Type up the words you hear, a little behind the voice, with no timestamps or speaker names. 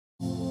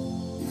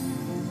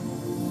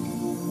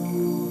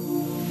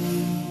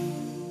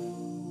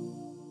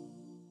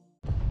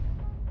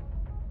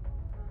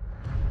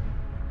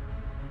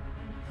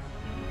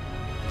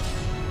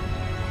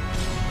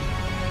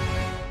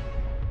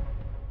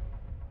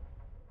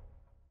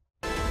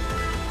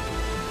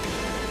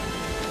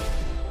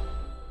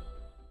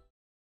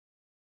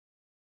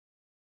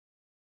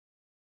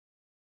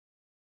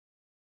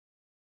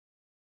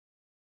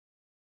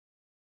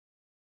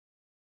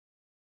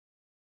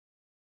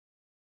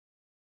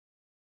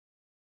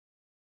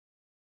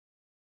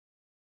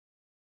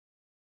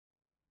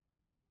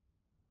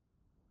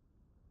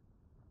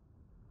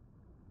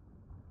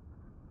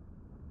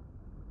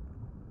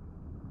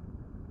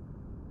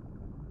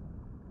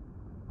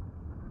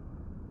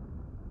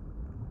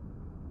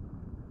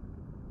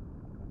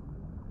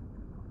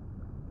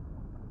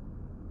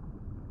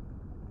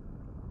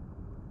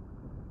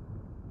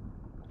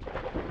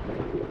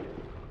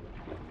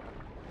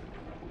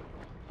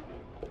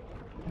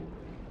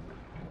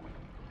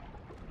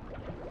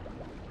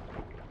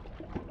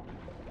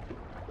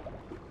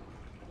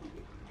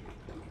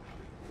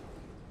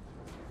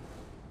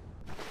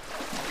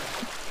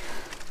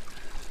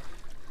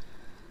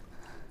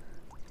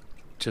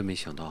真没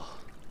想到，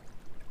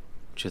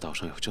这岛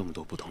上有这么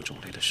多不同种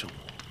类的生物。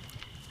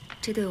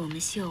这对我们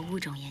稀有物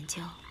种研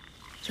究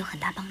有很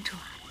大帮助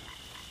啊！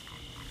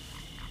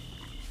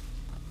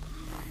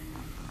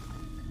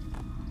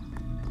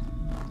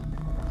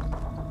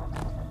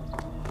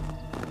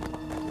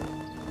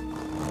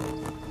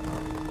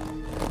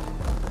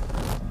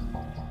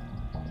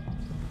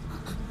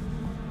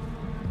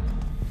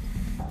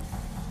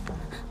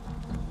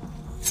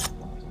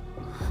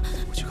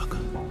我去看看。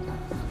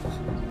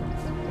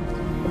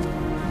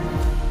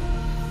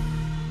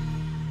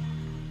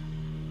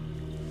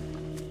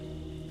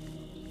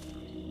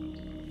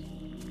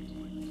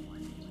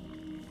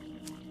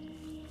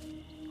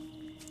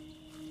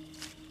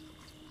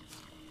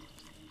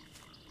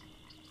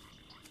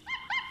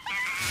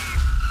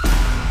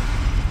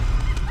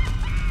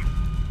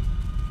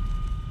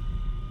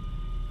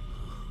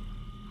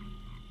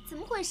 怎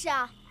么回事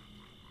啊？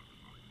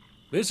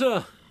没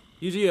事，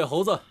一只野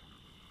猴子。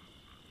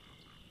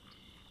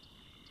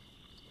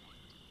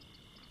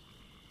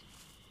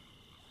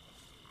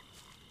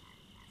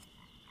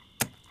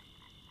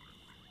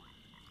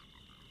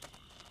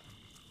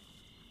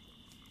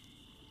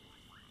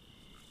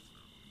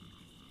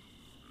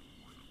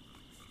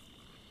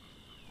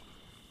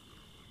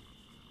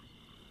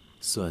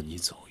算你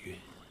走运。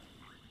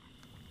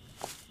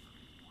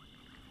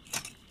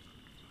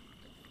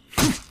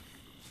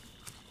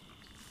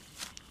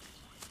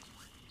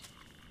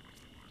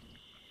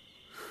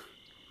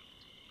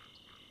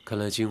 看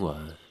来今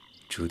晚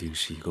注定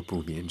是一个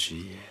不眠之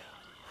夜啊！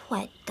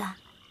坏蛋，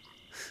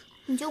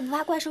你就不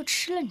怕怪兽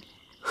吃了你？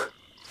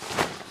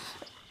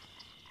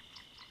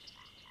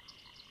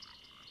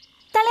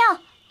大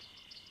亮，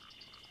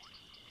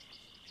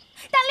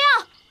大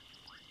亮，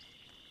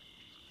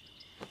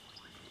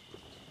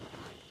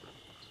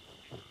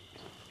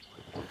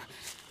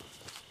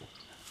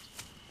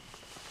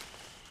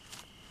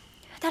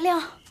大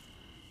亮，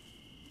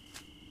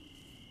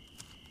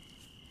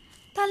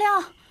大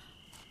亮。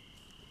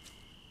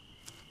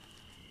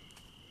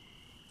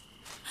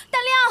 大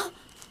亮，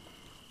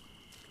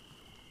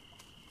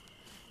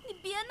你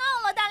别闹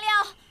了，大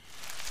亮，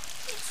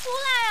你出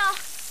来啊！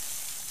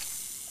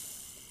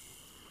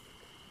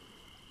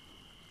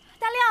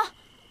大亮，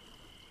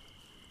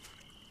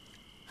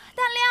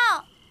大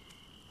亮，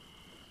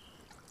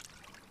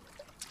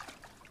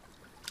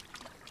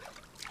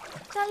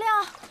大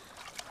亮，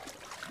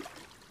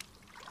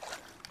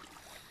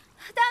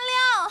大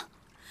亮，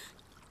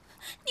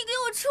你给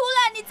我出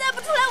来！你再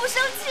不出来，我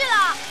生气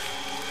了！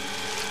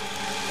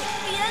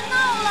 别闹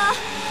了，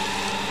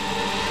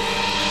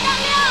大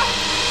亮！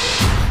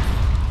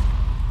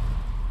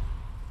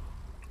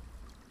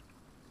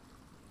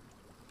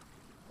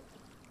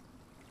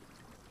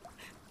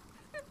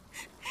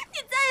你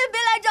再也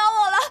别来找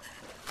我了，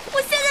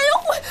我现在就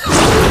回。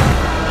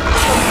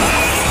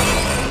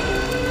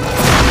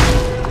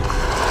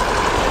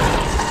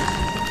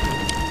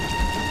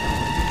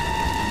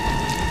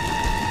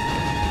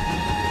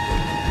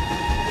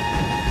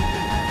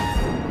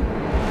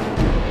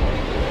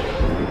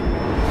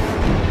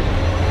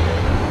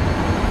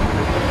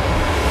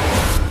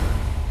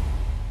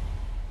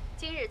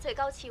最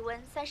高气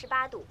温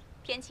38度，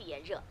天气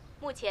炎热。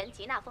目前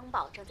吉娜风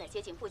暴正在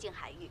接近附近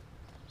海域，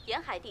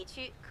沿海地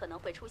区可能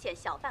会出现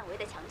小范围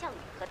的强降雨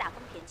和大风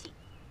天气，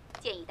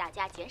建议大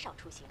家减少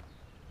出行。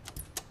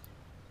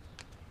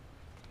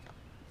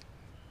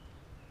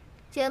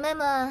姐妹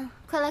们，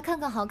快来看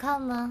看好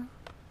看吗？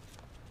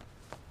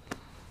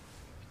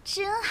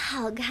真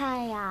好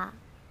看呀！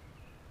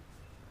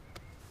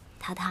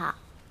淘淘，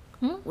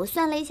我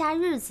算了一下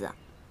日子，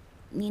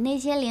你那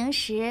些零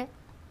食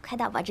快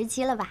到保质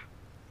期了吧？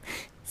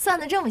 算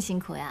得这么辛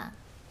苦呀？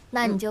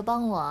那你就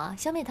帮我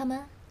消灭他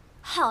们。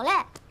好嘞，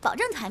保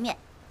证团灭。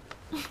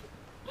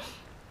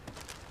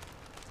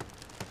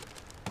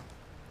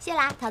谢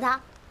啦，淘淘。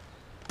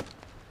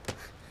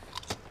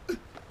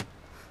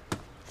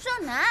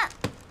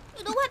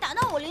都快打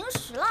到我零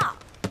食了。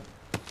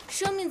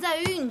生命在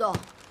于运动，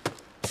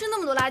吃那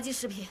么多垃圾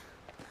食品，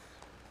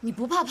你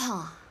不怕胖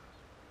啊？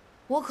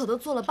我可都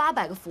做了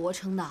800个俯卧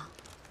撑的。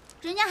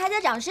人家还在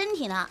长身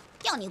体呢，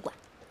要你管？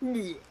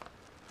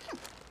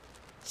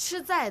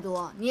吃再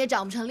多你也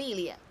长不成丽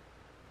丽。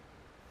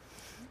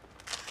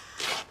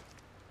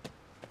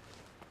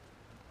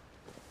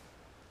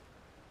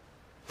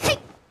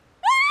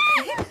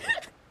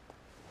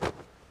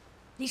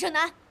李胜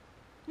男，能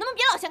不能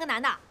别老像个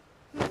男的？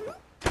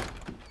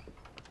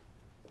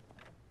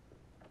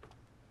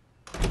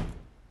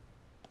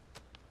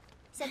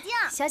小静，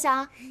小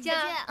小，静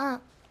儿，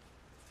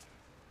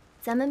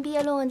咱们毕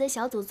业论文的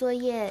小组作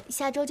业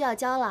下周就要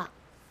交了，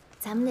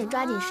咱们得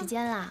抓紧时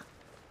间啦。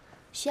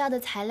需要的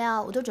材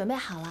料我都准备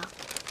好了，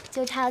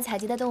就差要采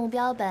集的动物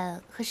标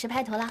本和实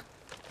拍图了。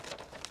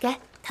给，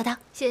淘淘，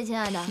谢谢亲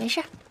爱的。没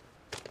事。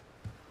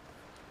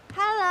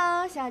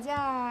Hello， 小静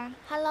儿。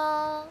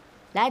Hello，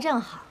 来正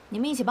好，你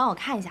们一起帮我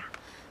看一下，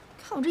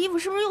看我这衣服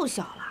是不是又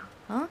小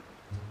了？啊？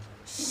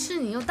是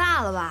你又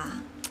大了吧？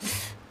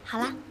好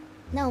了，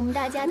那我们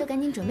大家都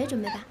赶紧准备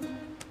准备吧。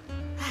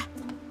哎，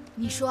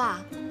你说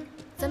啊，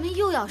咱们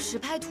又要实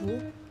拍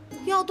图，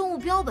又要动物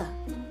标本，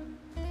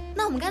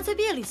那我们干脆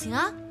毕业旅行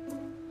啊！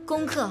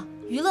功课、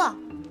娱乐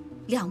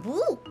2不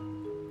误。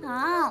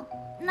啊，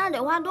那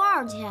得花多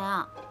少钱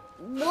啊？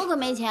我可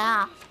没钱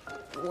啊，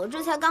我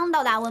这才刚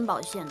到达温饱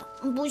线呢。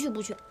不去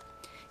不去。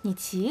你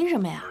急什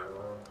么呀？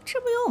这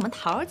不有我们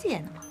桃儿姐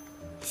呢吗？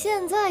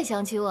现在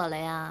想起我了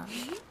呀？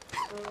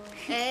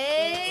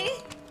哎，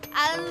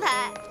安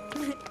排。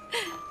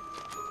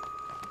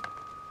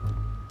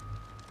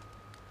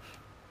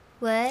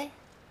喂，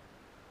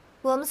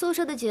我们宿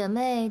舍的姐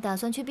妹打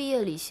算去毕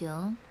业旅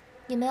行，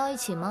你们要一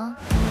起吗？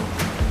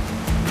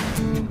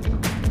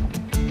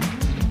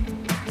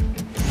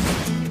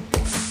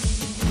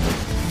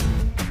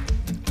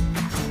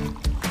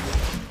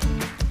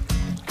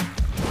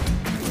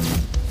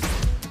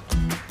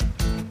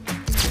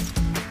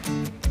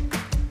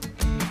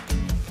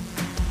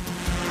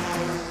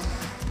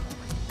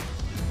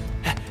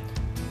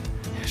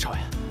少爷，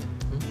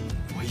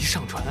我一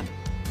上船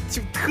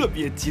就特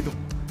别激动，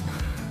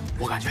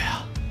我感觉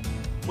呀，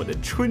我的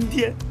春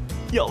天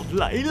要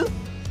来了。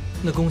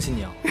那恭喜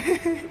你啊！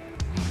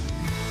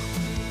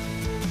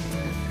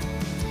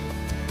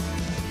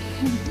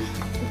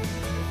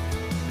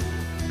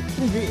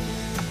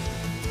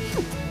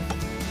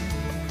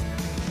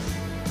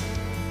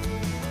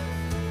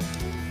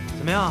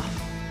怎么样？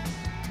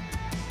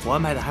我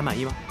安排的还满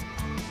意吗？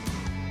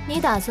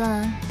你打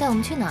算带我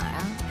们去哪儿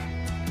啊？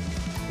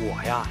我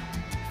呀，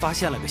发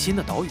现了个新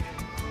的岛屿，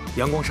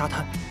阳光沙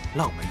滩，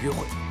浪漫约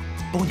会，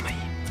包你满意。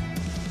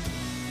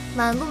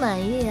满不满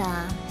意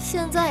啊？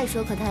现在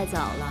说可太早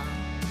了。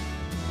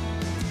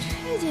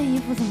这件衣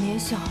服怎么也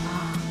小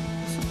了？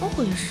怎么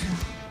回事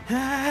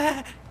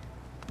啊？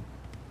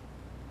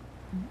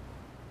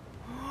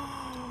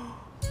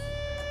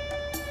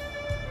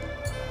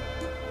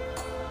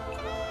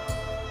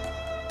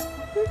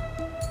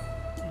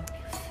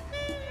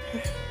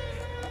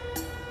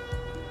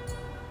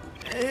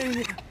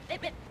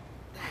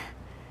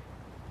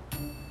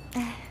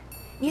哎，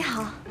你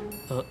好，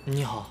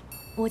你好，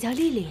我叫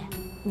丽丽，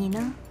你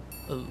呢？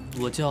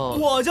我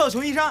叫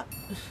熊一山，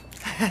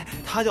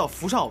他叫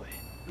福少伟，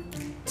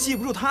记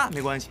不住他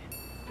没关系，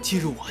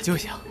记住我就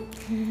行。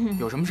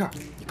有什么事儿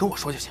你跟我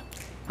说就行，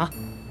啊？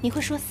你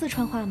会说四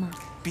川话吗？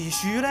必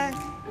须嘞，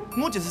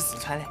我就是四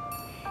川的。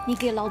你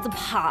给老子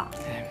爬！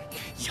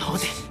要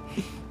得。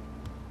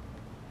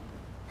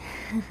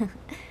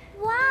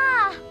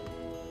哇，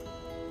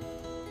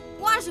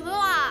哇什么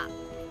哇？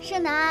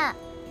盛楠，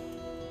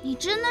你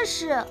真的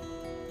是……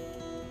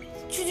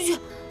去！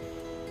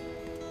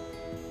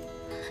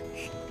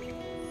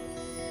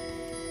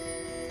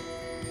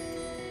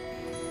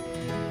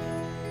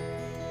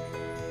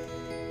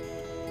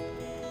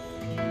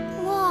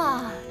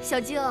哇，小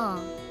静，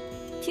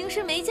平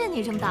时没见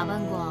你这么打扮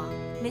过，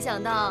没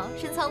想到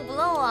深藏不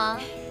露啊！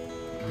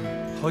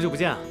好久不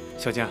见啊，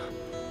小静。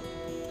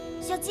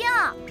小静，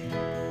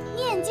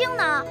你眼镜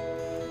呢？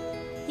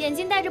眼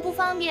镜戴着不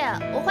方便，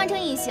我换成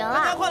隐形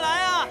大家了。快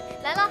来啊！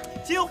来了，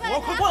接火，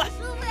快过来！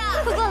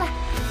快过来！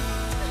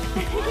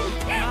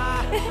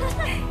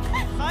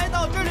海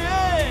岛之旅，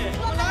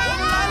我们来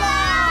了！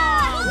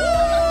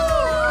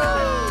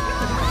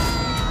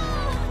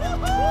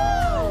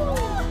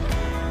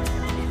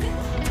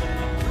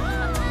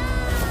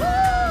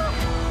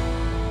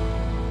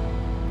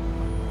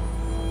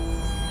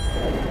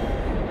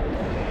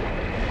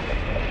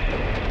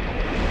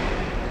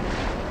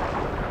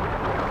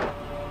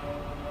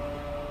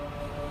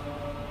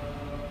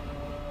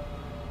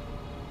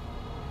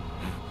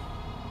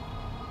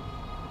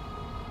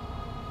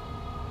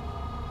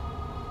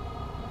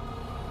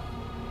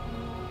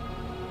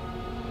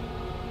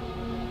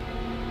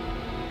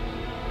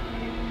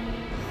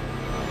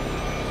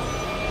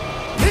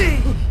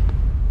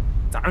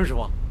咋样，师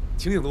傅？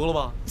清醒多了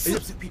吧？是不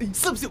是有病？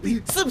是不是有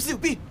病？是不是有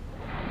病？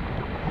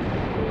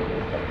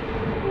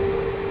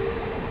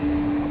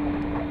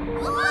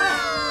哇！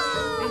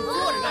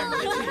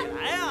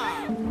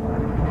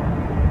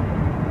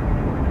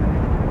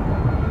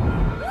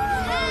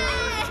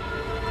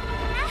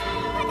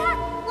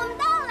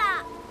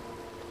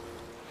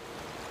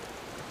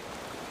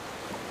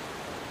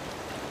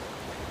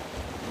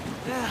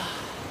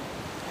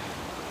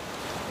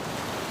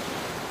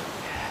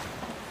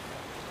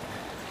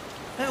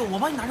哎，我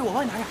帮你拿着，我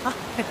帮你拿着啊！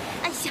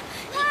哎呀，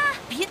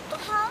别动！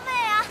好美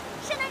啊！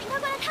圣诞纸快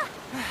过来看，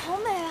好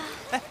美啊！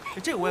哎，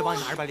这个我也帮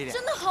你拿着吧，丽丽。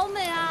真的好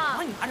美啊！我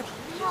帮你拿着吧。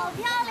好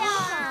漂亮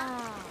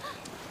啊！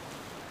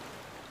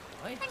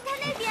哎，你看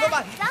那边。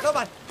老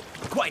板，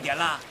快点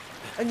啦！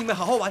哎，你们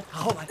好好玩，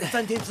好好玩。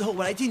3天之后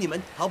我来接你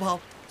们，好不好？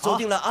说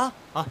定了啊！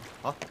好，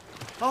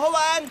好好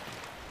玩。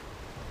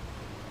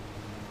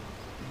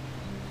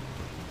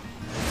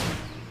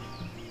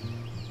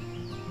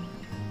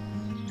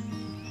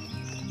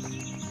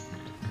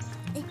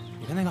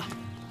你看那个，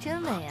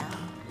真美啊！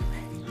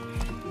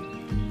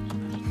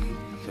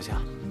小晴。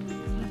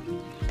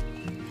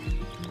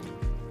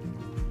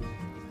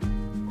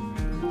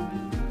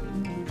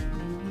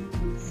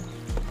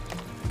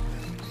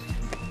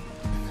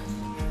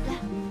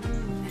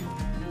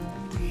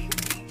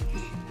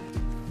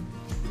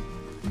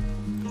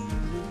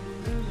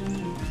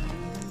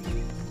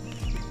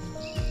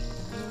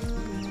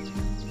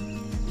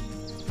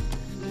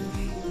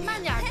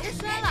慢点，别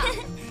摔了。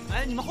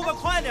哎，你们后边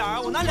快点啊！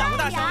我拿2个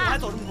大箱子，我还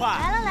走这么快？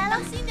来了，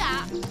小心点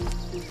儿。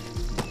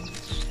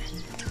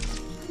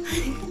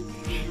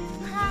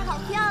好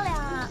漂亮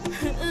啊！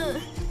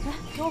来，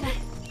给我吧，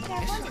这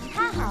儿风景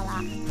太好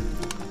了。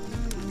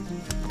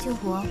救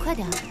火，快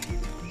点！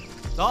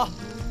走。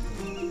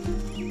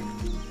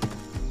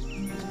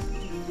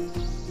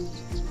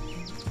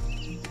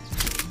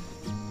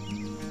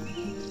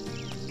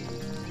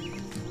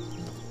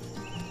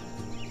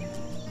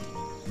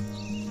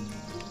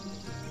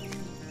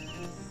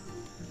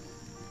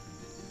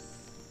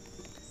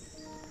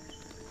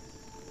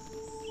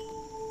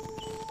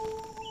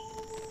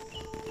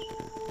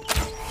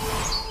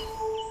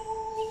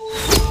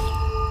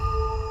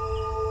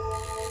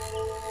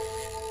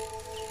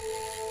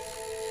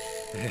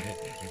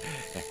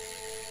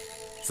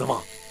怎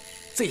么，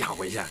这样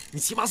回去，你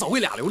起码少会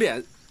2榴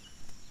莲。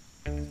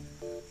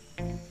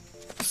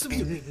是不是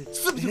有病？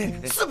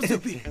是不是有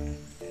病？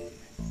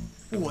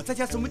我在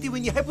家什么地位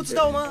你还不知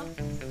道吗？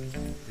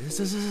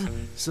是，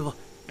师傅，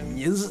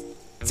您是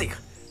这个。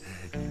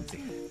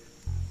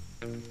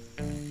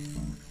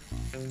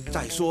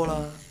再说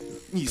了，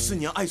你4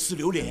娘爱吃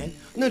榴莲，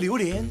那榴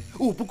莲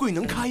我不贵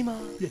能开吗？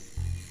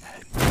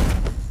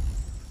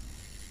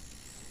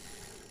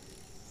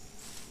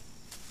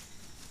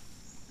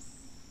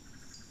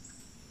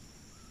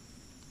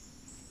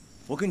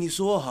我跟你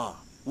说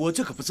哈，我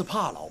这可不是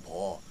怕老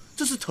婆，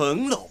这是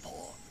疼老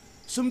婆。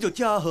什么叫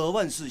家和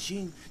万事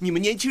兴？你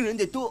们年轻人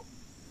得多。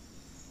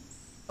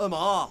二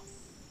毛，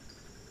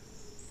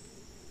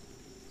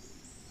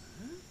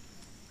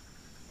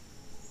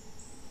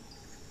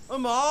二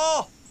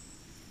毛，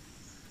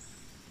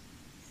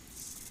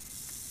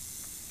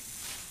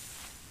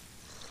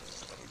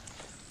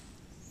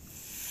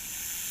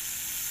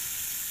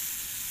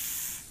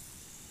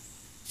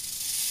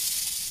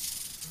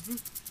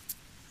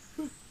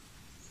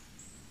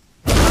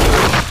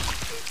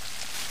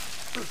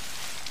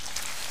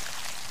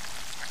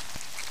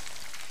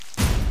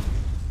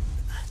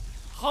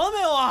好了没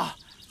有啊？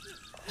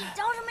你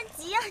着什么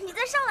急呀？你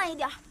再上来一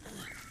点。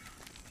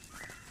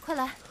快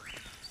来！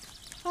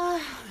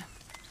哎，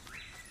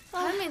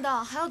还没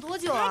到，还要多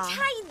久啊？还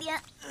差一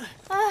点。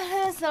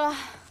哎，累死了。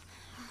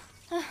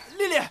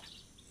丽丽，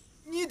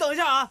你等一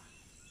下啊！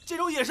这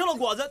种野生的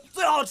果子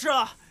最好吃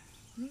了。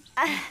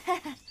哎，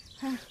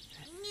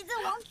你再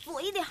往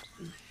左一点。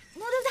对，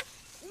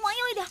往右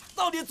一点。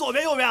到底左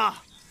边右边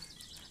啊？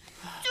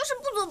就是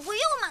不左不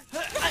右嘛。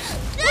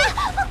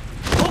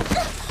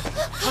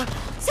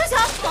小小，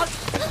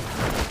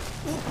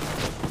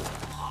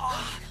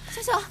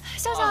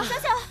来，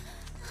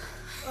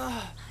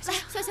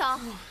小小，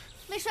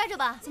没摔着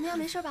吧？怎么样？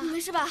没事吧？没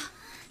事吧？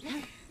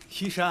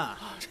依山，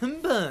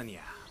真笨啊你！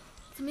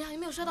怎么样？有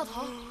没有摔到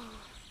头？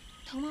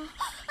疼吗？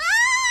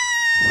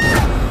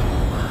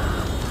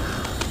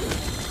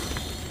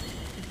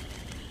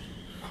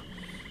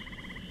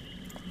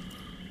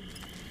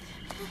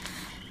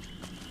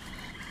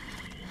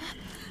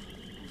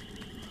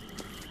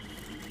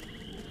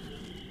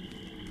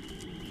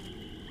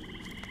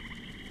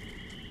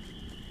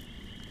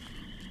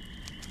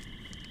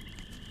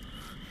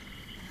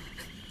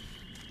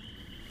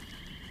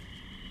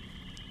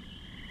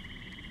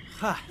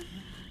嗨，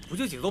不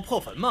就几座破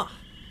坟吗？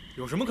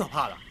有什么可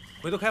怕的？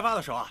回头开发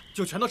的时候啊，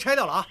就全都拆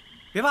掉了啊！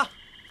别怕。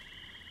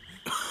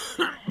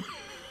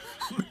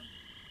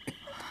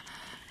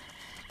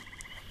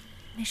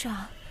没事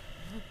啊。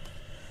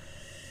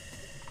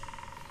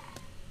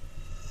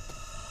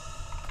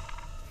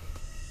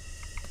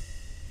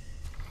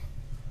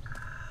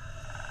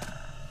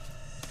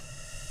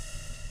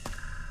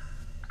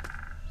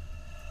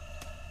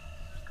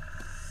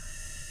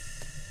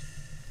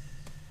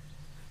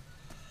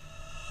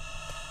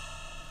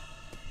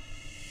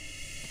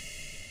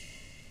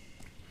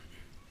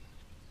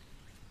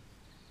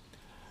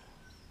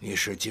你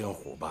是金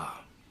虎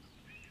吧？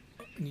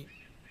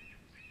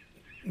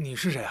你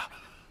是谁啊？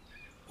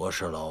我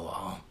是老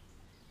王。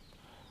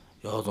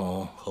姚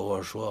总和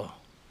我说，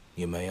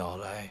你们要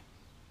来，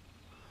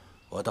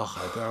我到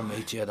海边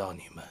没接到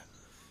你们，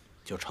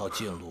就朝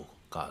近路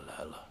赶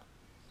来了。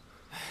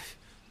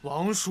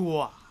王叔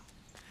啊，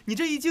你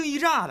这一惊一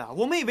乍的，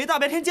我们以为大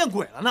白天见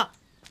鬼了呢。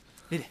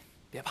丽丽，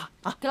别怕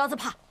啊，给老子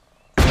爬！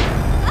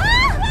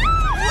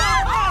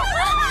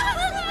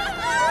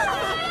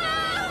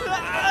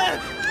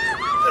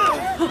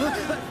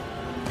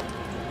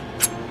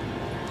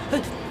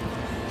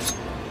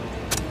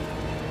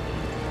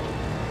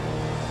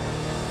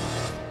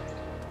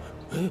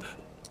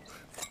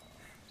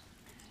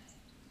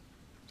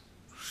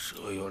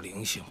蛇有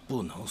灵性，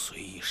不能随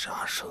意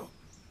杀生。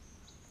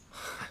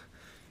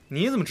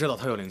你怎么知道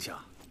它有灵性？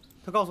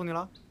他告诉你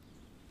了？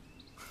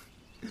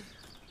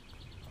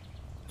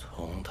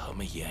从他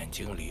们眼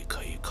睛里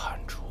可以看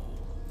出。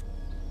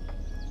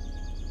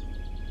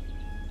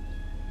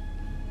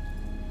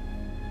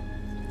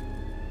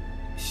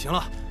行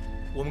了，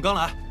我们刚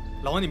来，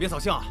老王你别扫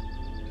兴啊。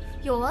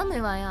有完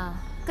没完呀？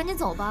赶紧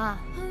走吧。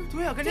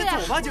对呀，赶紧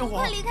走吧，惊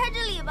慌。快离开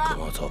这里吧。跟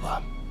我走吧。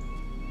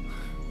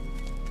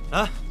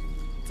来，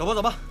走吧，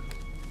走吧。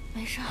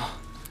没事。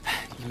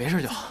你没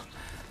事就好。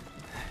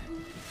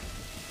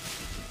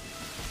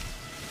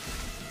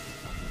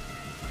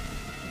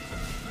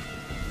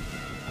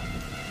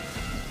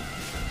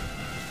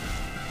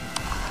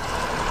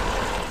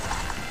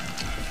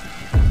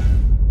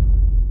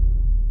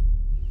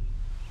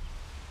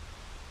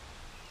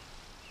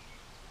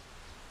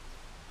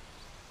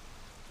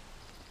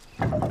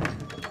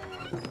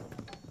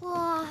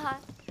哇，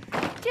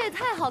这也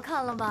太好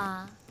看了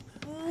吧！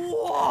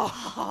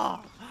哇，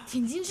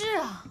挺精致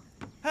啊，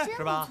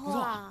是吧？不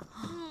错啊。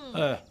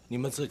哎，你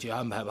们自己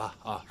安排吧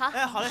啊。好，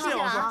哎，好嘞，谢谢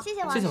王叔，谢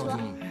谢王叔。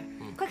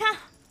快看，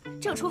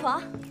这有厨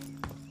房，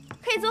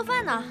可以做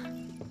饭呢。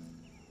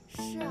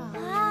是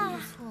啊，不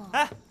错。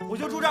哎，我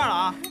就住这儿了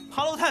啊，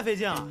爬楼太费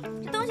劲了。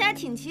这东西还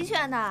挺齐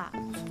全的。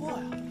不错呀。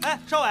哎，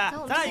少伟，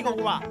咱俩一个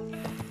屋吧。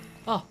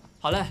哦，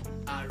好嘞。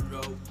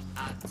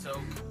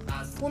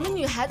我们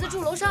女孩子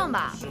住楼上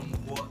吧。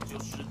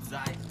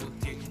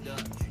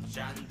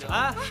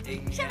哎，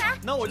上来，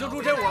那我就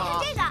住这屋了啊。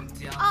这个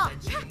哦，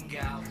看，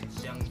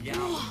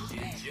哇，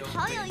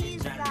好有意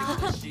思啊！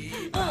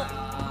哎，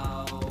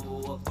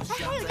还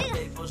有这个，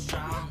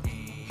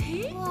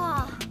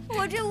哇，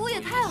我这屋也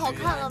太好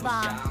看了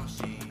吧！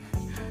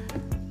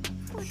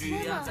我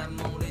天哪！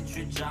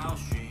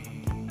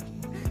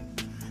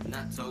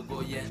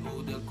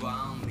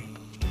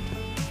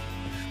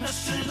那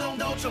始终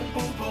都冲不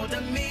破的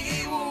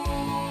迷雾，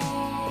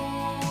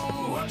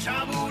我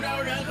找不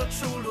到任何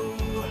出路，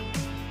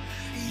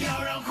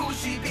要让呼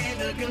吸变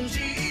得更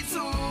急促。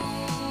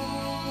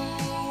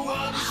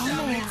好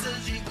美啊！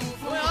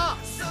欧阳，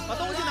把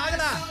东西拿过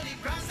来。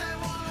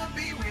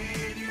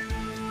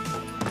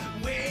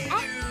哎，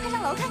快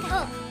上楼看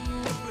看。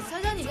小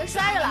小你别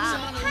摔着了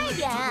啊！快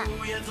点，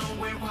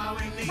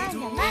慢点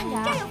慢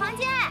点，这儿有房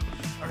间。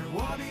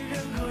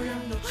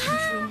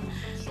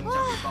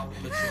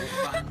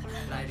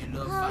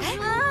哎，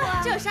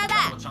这有沙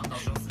袋，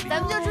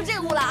咱们就住这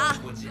屋了啊！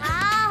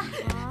啊！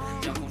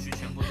将空虚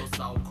全部都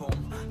扫空，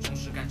充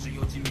实感只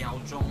有几秒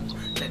钟，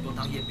再多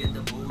糖也变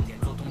得不甜，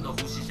做痛的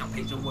呼吸想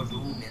陪着我入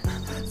眠，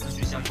思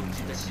绪像拥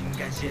挤的新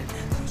干线，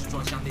停止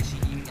撞向内心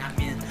阴暗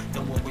面，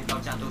等我回到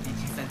家都已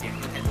经3点，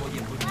喝太多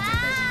也不能再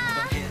担心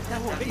断片。待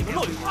会儿我给你们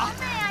露一手啊！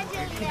对呀，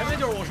这里。前面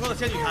就是我说的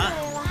仙女潭。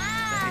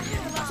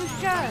就是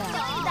这儿啊！终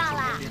于到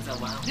了。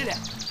丽丽，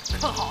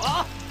看好了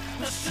啊！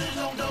那始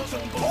终都冲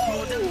不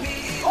破的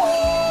迷雾，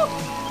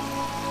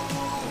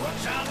我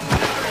找不到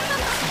任何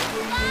出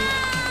路，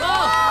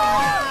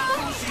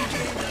呼吸变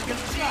得更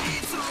急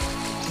促。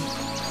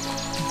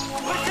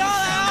我下来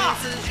啊！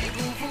自己辜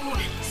负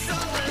 ，So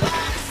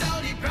alive, so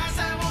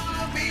depressed, I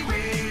wanna be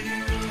with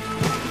you,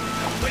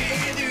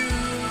 with you。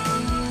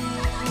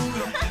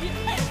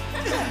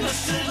那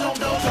始终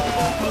都冲不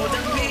破的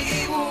迷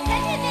雾，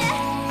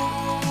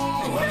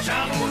我找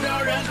不到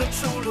任何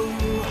出路。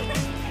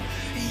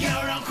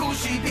要让呼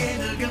吸变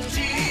得更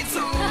急促，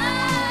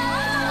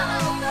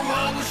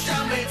我不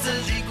想被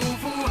自己辜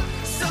负。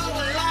So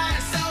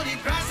alive, so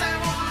depressed, I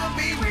wanna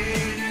be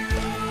with you,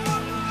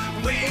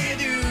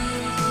 with you。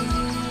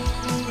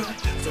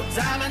走在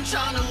漫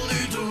长的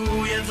旅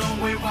途，也总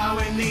会化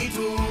为泥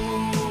土，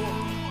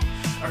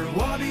而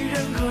我比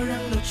任何人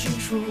都清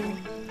楚。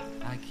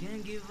I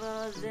can't give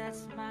up,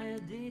 that's my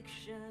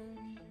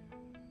addiction.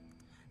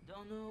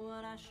 Don't know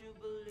what I should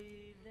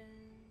believe in.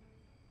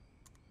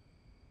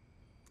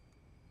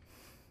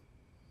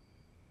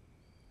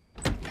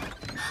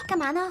干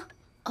嘛呢？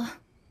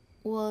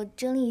我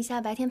整理一下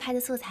白天拍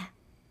的素材。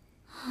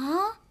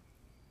啊？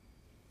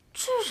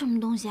这是什么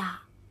东西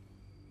啊？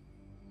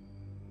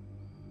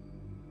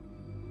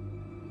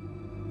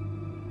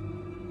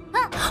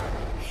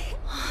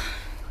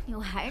有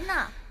孩儿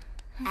呢。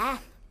哎，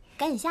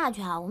赶紧下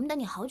去啊！我们等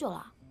你好久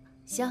了。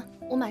行，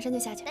我马上就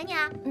下去。等你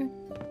啊。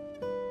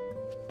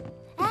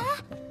哎，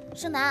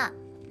盛楠，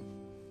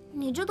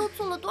你这都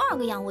做了多少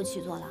个仰卧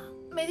起坐了？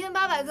每天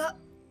800个，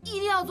一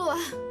定要做完。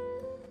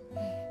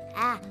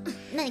哎，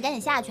那你赶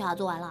紧下去啊！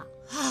做完了。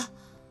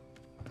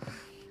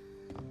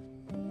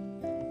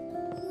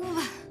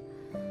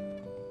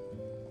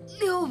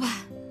600、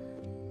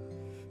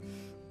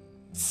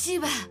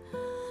700、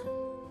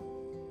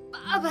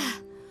800，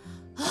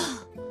啊，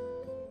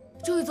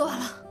终于做完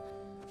了。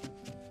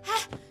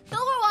哎，等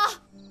会儿我。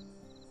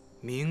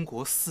民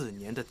国4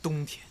年的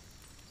冬天，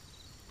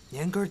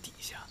年根底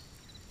下，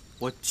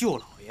我舅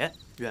姥爷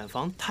远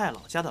房太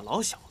老家的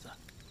老小子，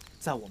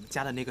在我们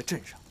家的那个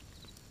镇上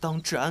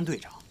当治安队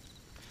长。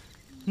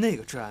那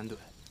个治安队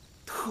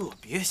特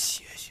别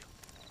邪性，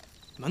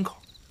门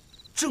口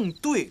正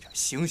对着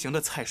行刑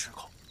的菜市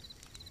口。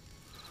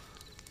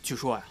据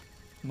说呀，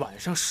晚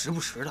上时不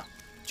时的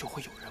就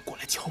会有人过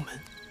来敲门。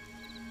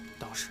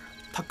当时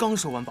他刚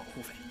收完保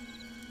护费，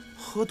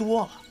喝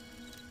多了，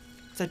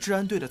在治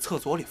安队的厕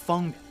所里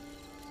方便，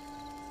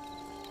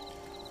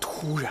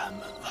突然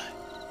门外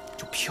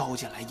就飘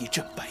进来一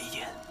阵白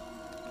烟，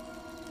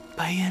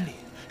白烟里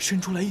伸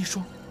出来一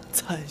双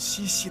惨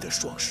兮兮的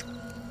双手，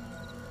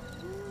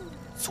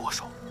左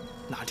手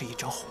拿着一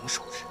张红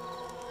手指，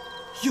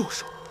右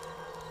手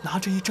拿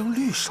着一张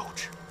绿手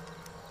指，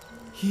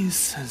阴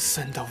森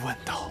森地问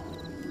道：“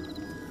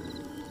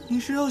你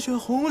是要选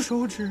红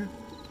手指，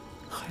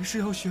还是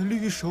要选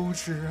绿手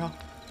指啊？”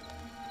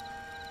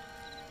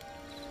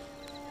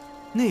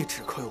那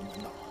指可有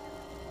门道啊，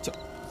叫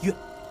怨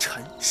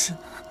缠身。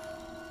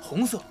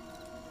红色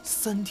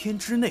，3天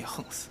之内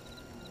横死；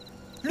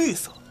绿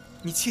色，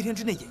你7天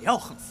之内也要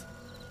横死，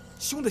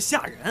凶得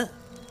吓人。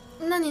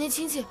那你那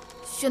亲戚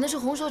选的是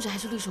红手指还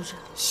是绿手指？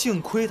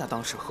幸亏他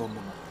当时喝懵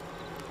了，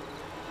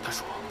他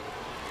说：“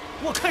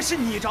我看是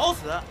你找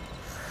死。”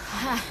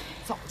嗨，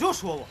早就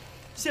说过，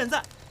现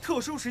在特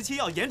殊时期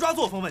要严抓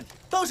作风问题，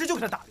当时就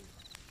给他打了一顿。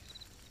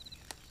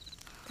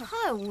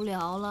太无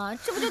聊了，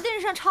这不就电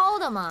视上抄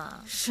的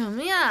吗？什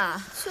么呀？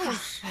就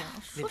是，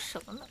说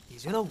什么呢？你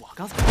觉得我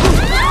刚才？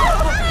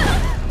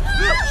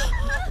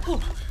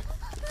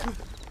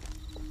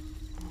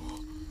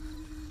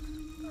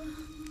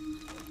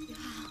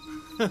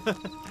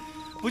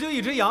不就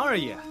一只羊而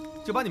已，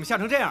就把你们吓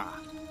成这样啊？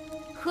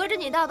合着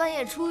你大半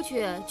夜出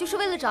去就是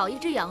为了找一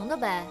只羊的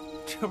呗？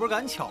这不是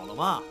赶巧了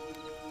吗？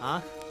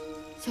啊，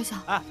小小，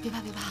哎，别怕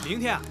别怕，明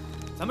天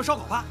咱们烧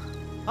烤吧，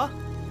啊！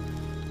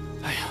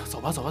哎呀，走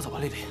吧走吧走吧，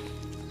丽丽，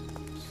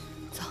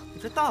走。你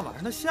这大晚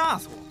上的吓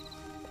死我了。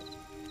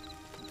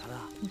淘淘，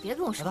你别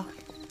跟我说。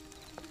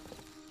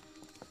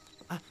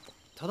哎，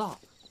淘淘，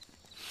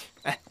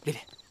哎，丽丽，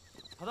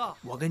淘淘，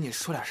我跟你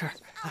说点事儿。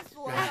吓死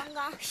我了，刚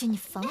刚。是你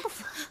烦不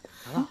烦？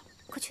淘淘，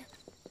快去，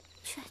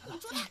去，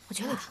我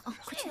觉得啊，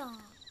快去。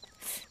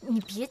你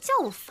别叫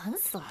我，烦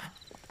死了。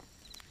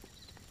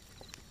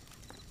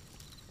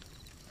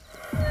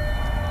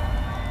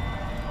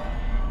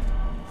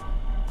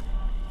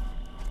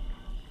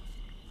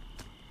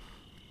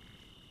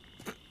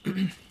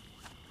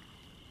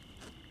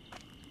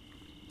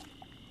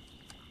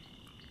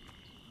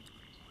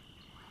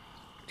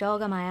找我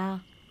干嘛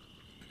呀？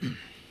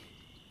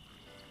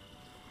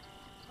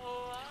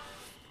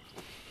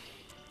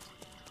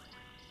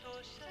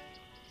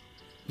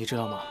你知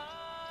道吗？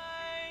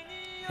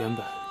原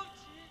本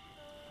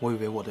我以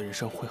为我的人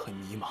生会很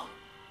迷茫，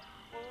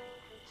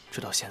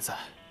直到现在，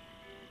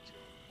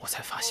我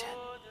才发现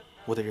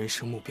我的人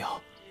生目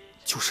标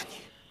就是你。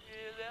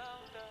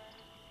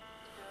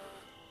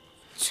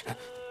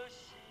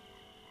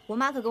我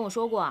妈可跟我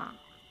说过啊，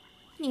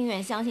宁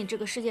愿相信这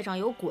个世界上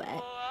有鬼，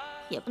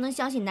也不能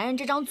相信男人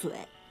这张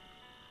嘴。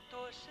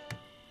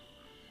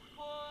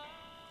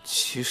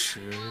其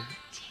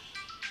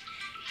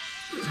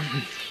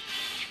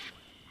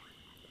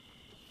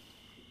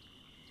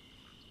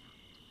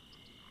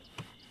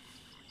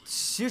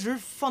实，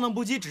放荡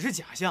不羁只是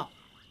假象，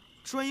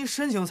专一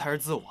深情才是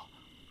自我。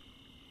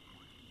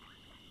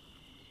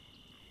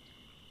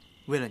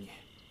为了你，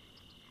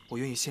我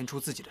愿意献出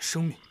自己的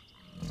生命。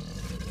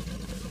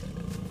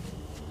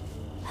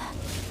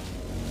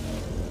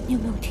你有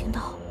没有听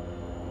到？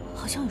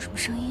好像有什么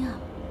声音啊？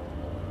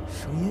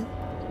声音？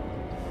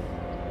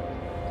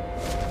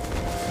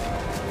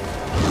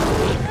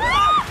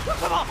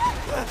快跑！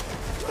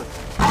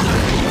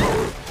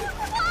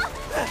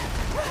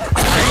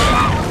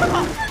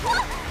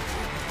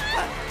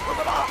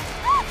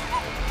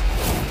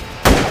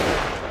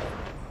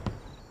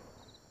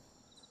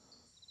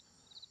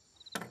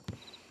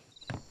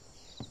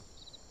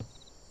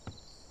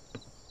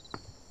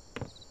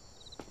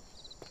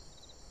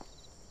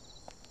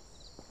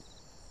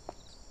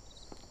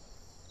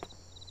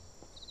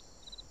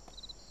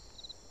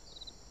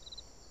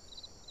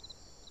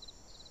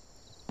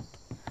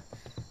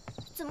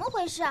怎么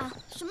回事啊？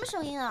什么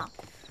声音啊？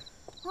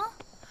啊？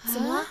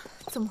怎么了？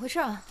怎么回事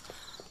啊？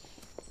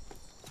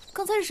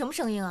刚才是什么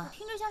声音啊？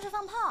听着像是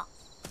放炮。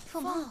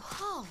放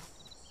炮。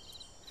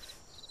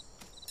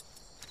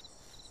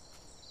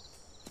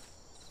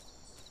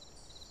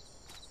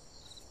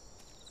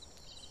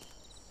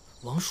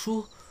王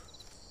叔，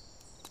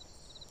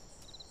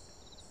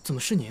怎么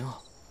是您啊？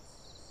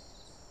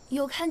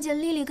有看见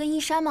丽丽跟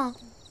一山吗？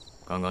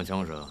刚刚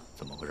枪声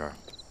怎么回事？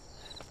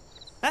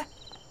哎，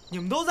你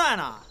们都在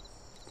呢。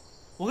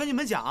我跟你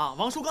们讲啊，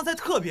王叔刚才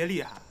特别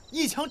厉害，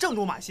一枪正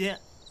中马心，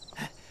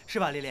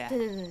是吧，丽丽？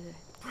对。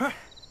不是，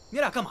你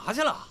俩干嘛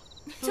去了？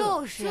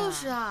就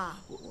是啊，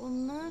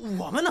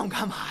我们能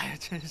干嘛呀？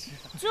真是。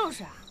就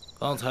是啊。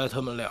刚才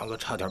他们2个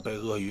差点被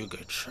鳄鱼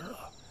给吃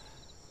了。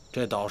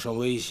这岛上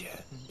危险，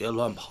别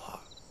乱跑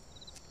啊！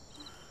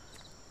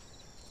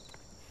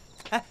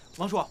哎，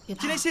王叔，今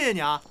天谢谢你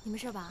啊！你没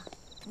事吧？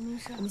没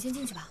事，我们先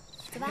进去吧。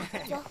走吧，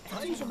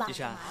走，进去吧。继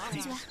续啊，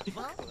进去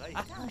吧。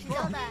哎，老师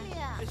交代。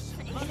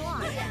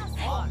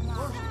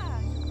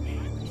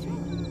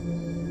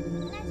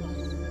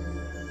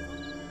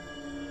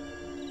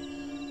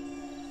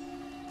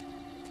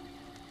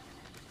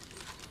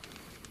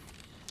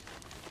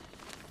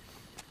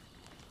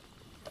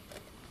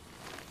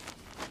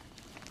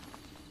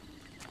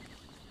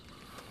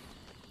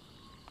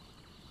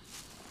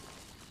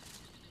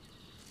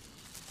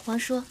王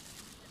叔。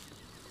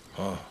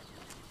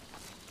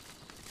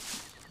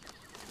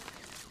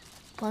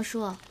王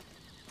叔，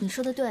你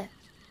说的对，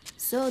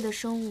所有的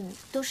生物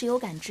都是有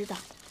感知的。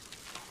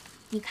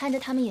你看着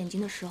他们眼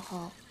睛的时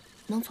候，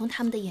能从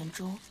他们的眼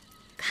中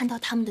看到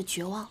他们的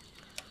绝望。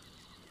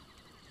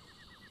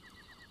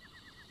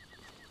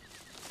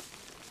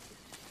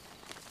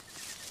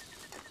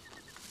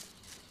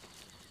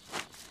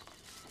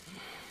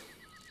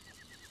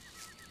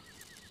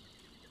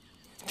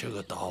这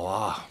个岛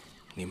啊，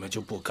你们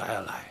就不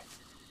该来。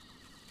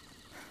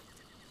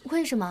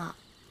为什么？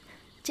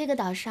这个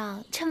岛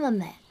上这么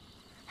美，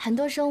很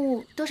多生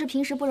物都是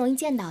平时不容易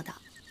见到的。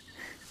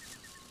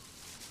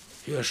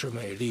越是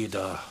美丽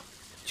的，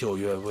就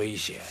越危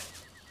险。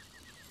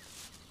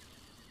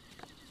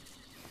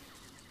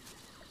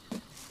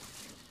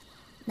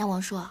那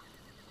王叔，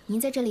您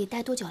在这里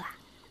待多久了？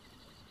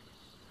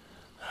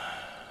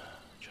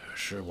这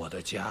是我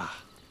的家，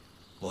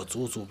我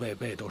祖祖辈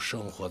辈都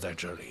生活在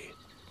这里。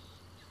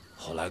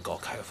后来搞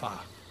开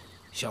发，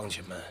乡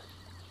亲们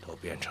都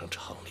变成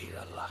城里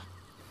人了。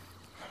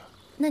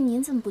那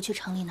您怎么不去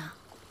城里呢？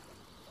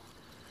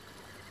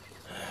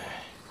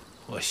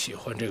我喜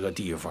欢这个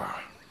地方，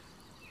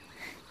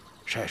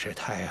晒晒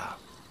太阳，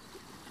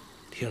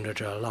听着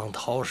这浪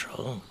涛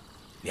声、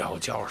鸟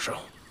叫声，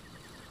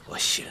我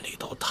心里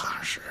都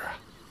踏实。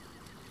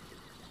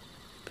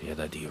别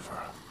的地方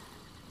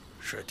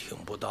是听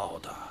不到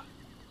的。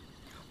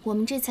我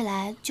们这次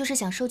来就是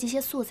想收集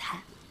些素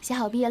材，写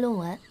好毕业论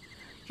文，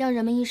让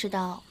人们意识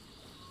到，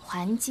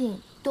环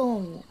境、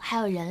动物还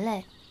有人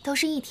类都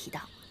是一体的。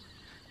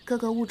各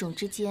个物种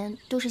之间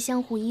都是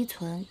相互依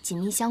存、紧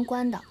密相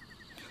关的。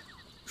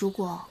如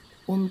果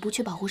我们不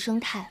去保护生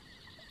态，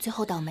最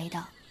后倒霉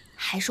的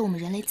还是我们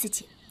人类自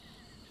己。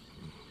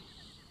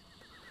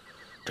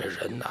这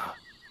人呐，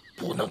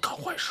不能干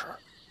坏事，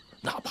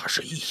哪怕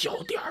是一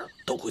小点儿，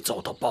都会遭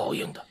到报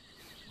应的。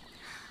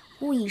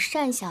勿以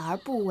善小而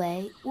不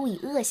为，勿以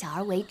恶小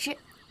而为之。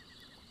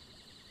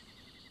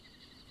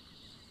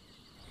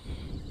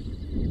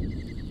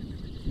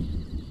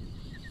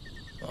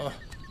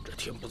这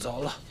天不早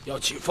了，要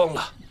起风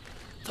了，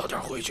早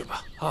点回去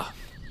吧。啊，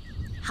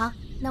好，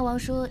那王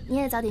叔你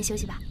也早点休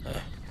息吧。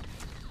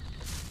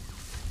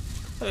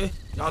哎，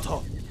丫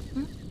头，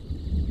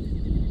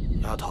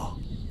丫头，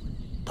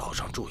岛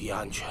上注意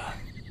安全。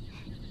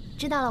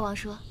知道了，王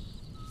叔。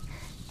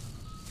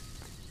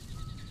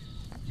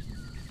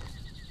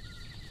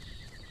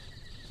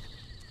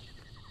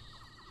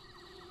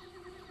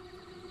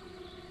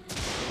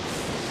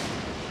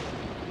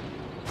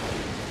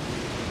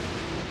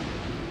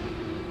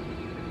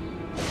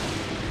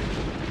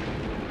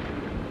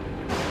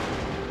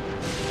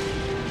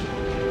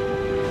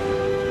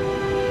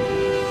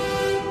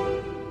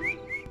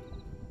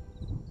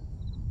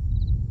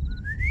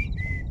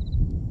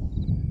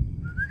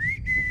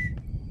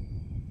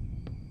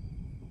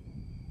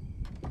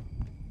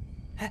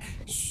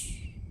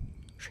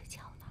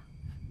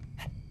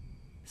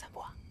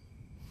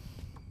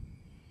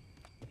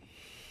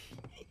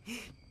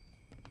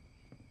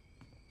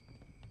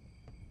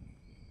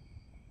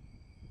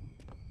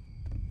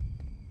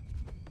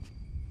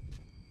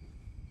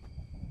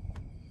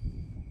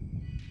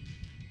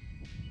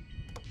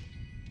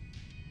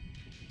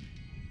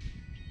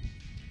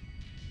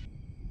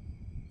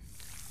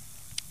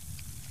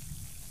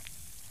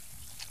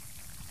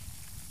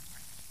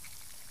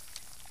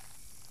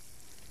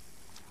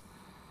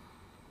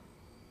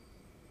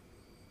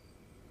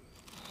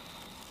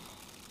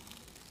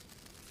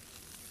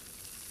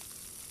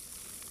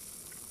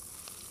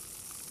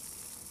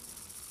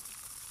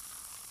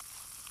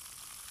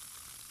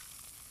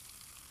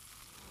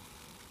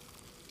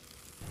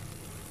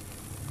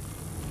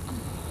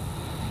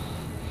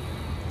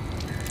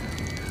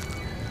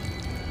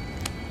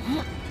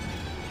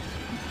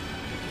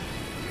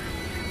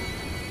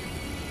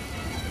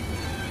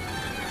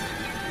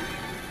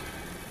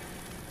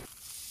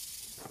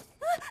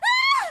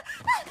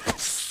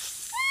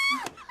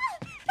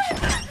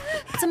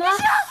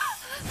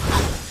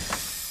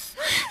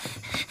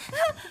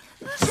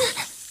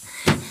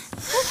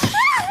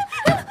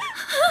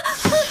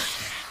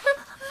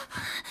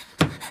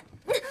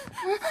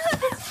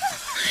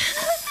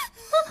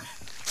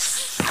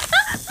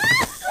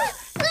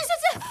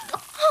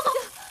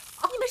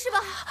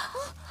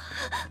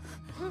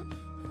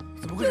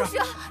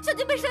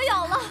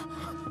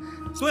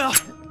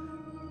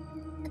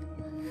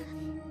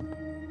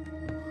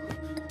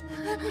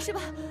没事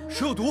吧？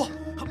蛇有毒。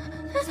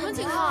什么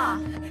情况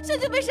啊？小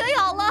静被蛇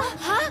咬了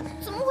啊？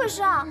怎么回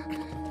事啊？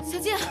小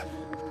静。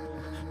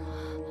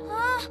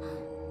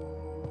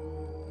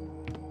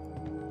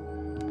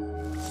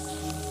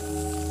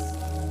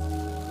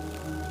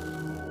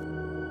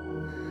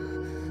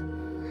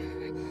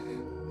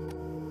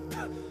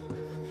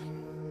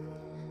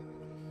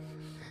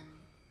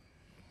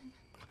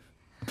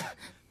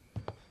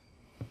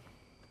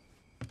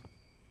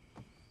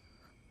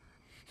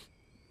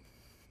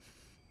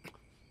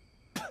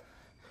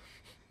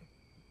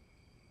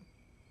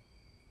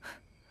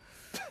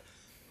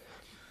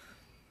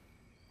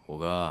 虎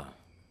哥，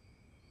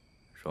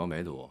蛇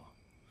没毒。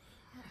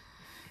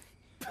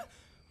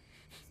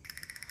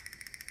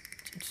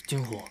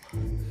金虎，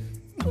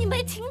你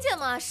没听见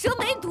吗？蛇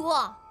没毒。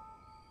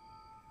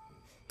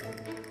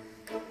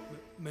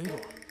没毒。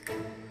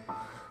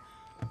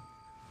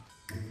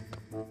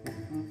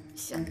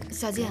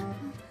小静，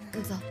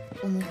你走，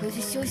我们回去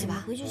休息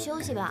吧。回去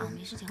休息吧，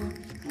没事情。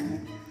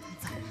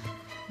走，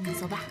你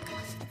走吧。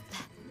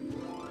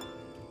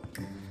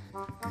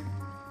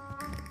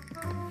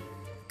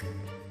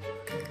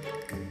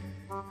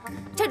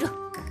 站住！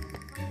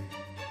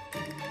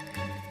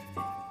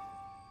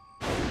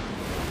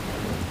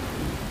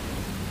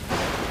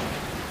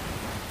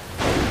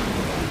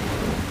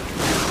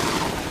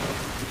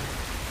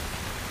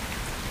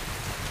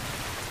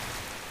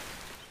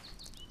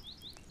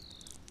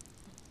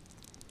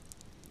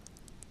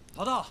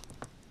淘淘，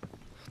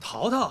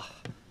淘淘，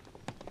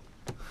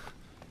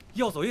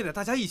要走也得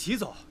大家一起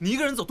走，你一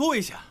个人走多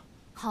危险。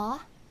好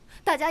啊，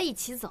大家一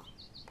起走。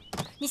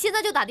你现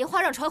在就打电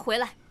话让船回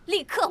来，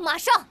立刻马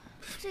上。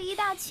 这一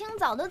大清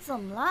早的怎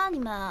么了？你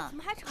们怎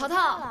么还吵架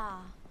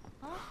了？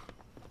啊！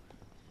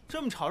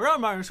这么吵，让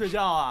不让人睡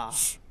觉啊？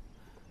嘘！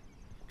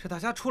这大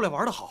家出来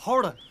玩的好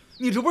好的，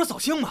你这不是扫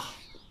兴吗？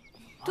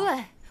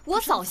对，我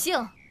扫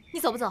兴。你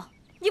走不走？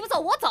你不走，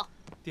我走。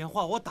电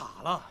话我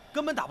打了，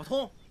根本打不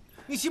通。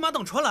你起码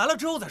等船来了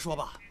之后再说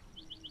吧。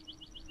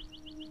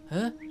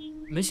哎，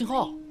没信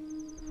号。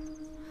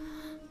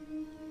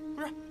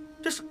不是，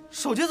这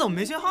手机怎么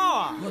没信号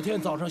啊？昨天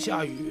早上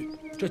下雨，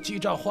这基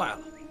站坏了。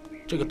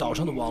 这个岛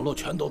上的网络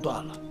全都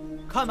断了，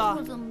看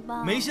吧，怎么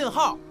办？没信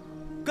号，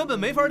根本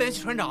没法联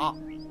系船长。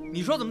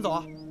你说怎么走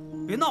啊？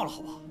别闹了，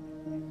好不好？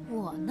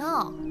我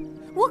闹，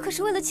我可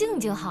是为了静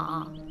静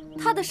好。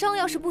他的伤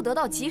要是不得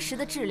到及时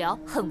的治疗，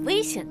很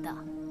危险的。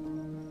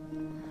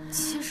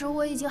其实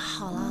我已经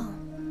好了。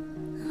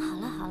好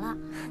了好了，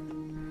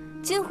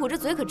金虎这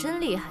嘴可真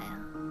厉害呀，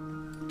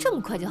这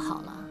么快就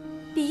好了，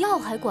比药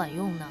还管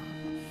用呢。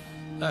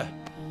哎，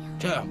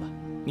这样吧，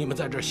你们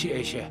在这儿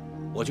歇一歇。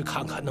 我去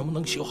看看能不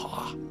能修好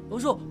啊！王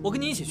叔，我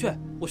跟你一起去，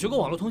我学过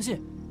网络通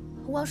信。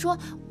王叔，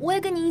我也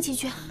跟你一起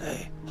去。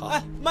哎，好。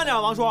哎，慢点，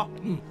王叔。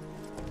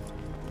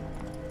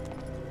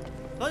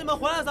等你们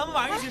回来，咱们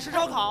晚上一起吃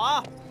烧烤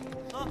啊！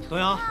啊，东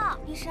阳，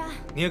医生，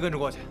你也跟着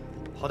过去，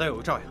好歹有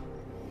个照应。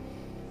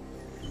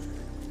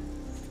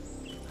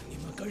你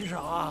们跟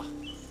上啊！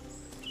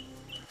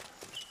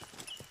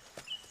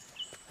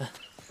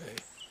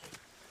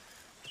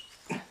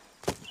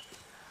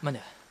慢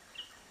点。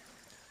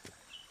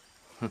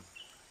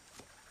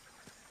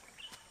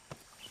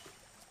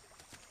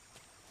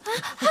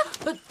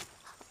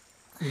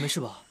 你没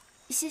事吧？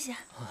谢谢。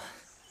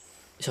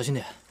小心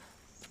点。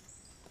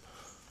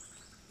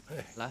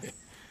来。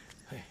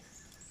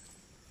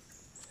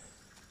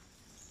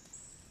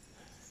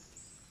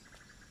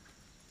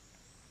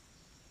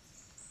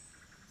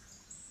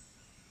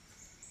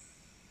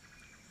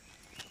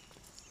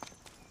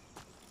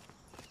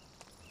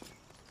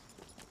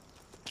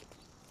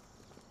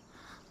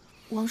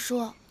王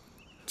叔，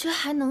这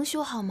还能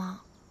修好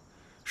吗？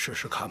试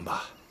试看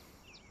吧。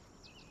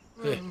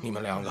哎，你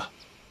们两个。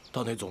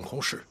 到那总控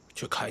室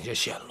去看一下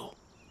线路。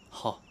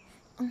好。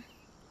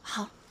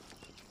好。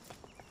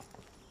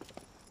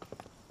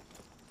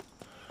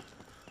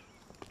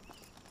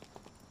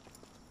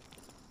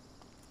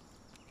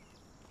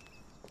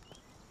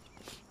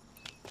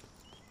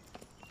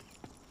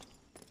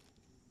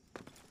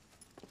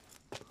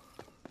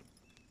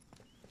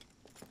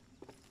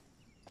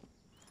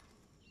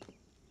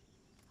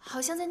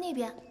好像在那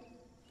边。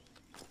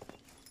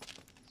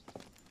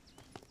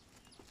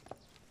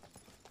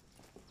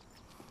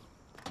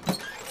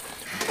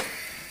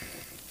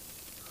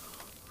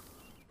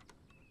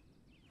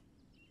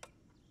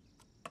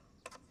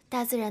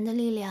 大自然的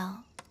力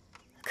量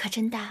可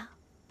真大。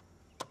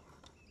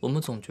我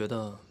们总觉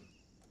得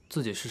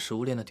自己是食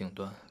物链的顶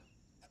端，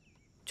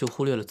就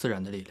忽略了自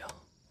然的力量。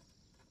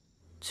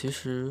其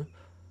实，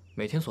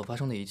每天所发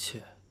生的一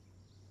切，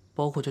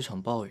包括这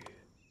场暴雨，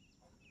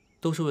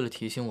都是为了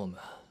提醒我们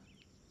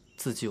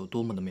自己有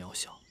多么的渺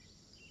小。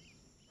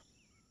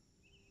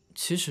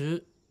其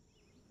实，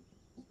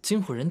金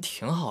虎人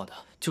挺好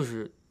的，就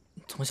是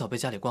从小被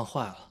家里惯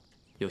坏了，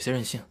有些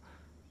任性。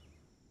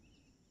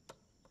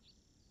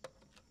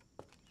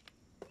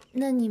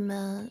 那你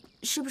们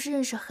是不是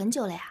认识很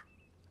久了呀？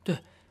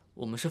对，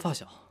我们是发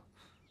小。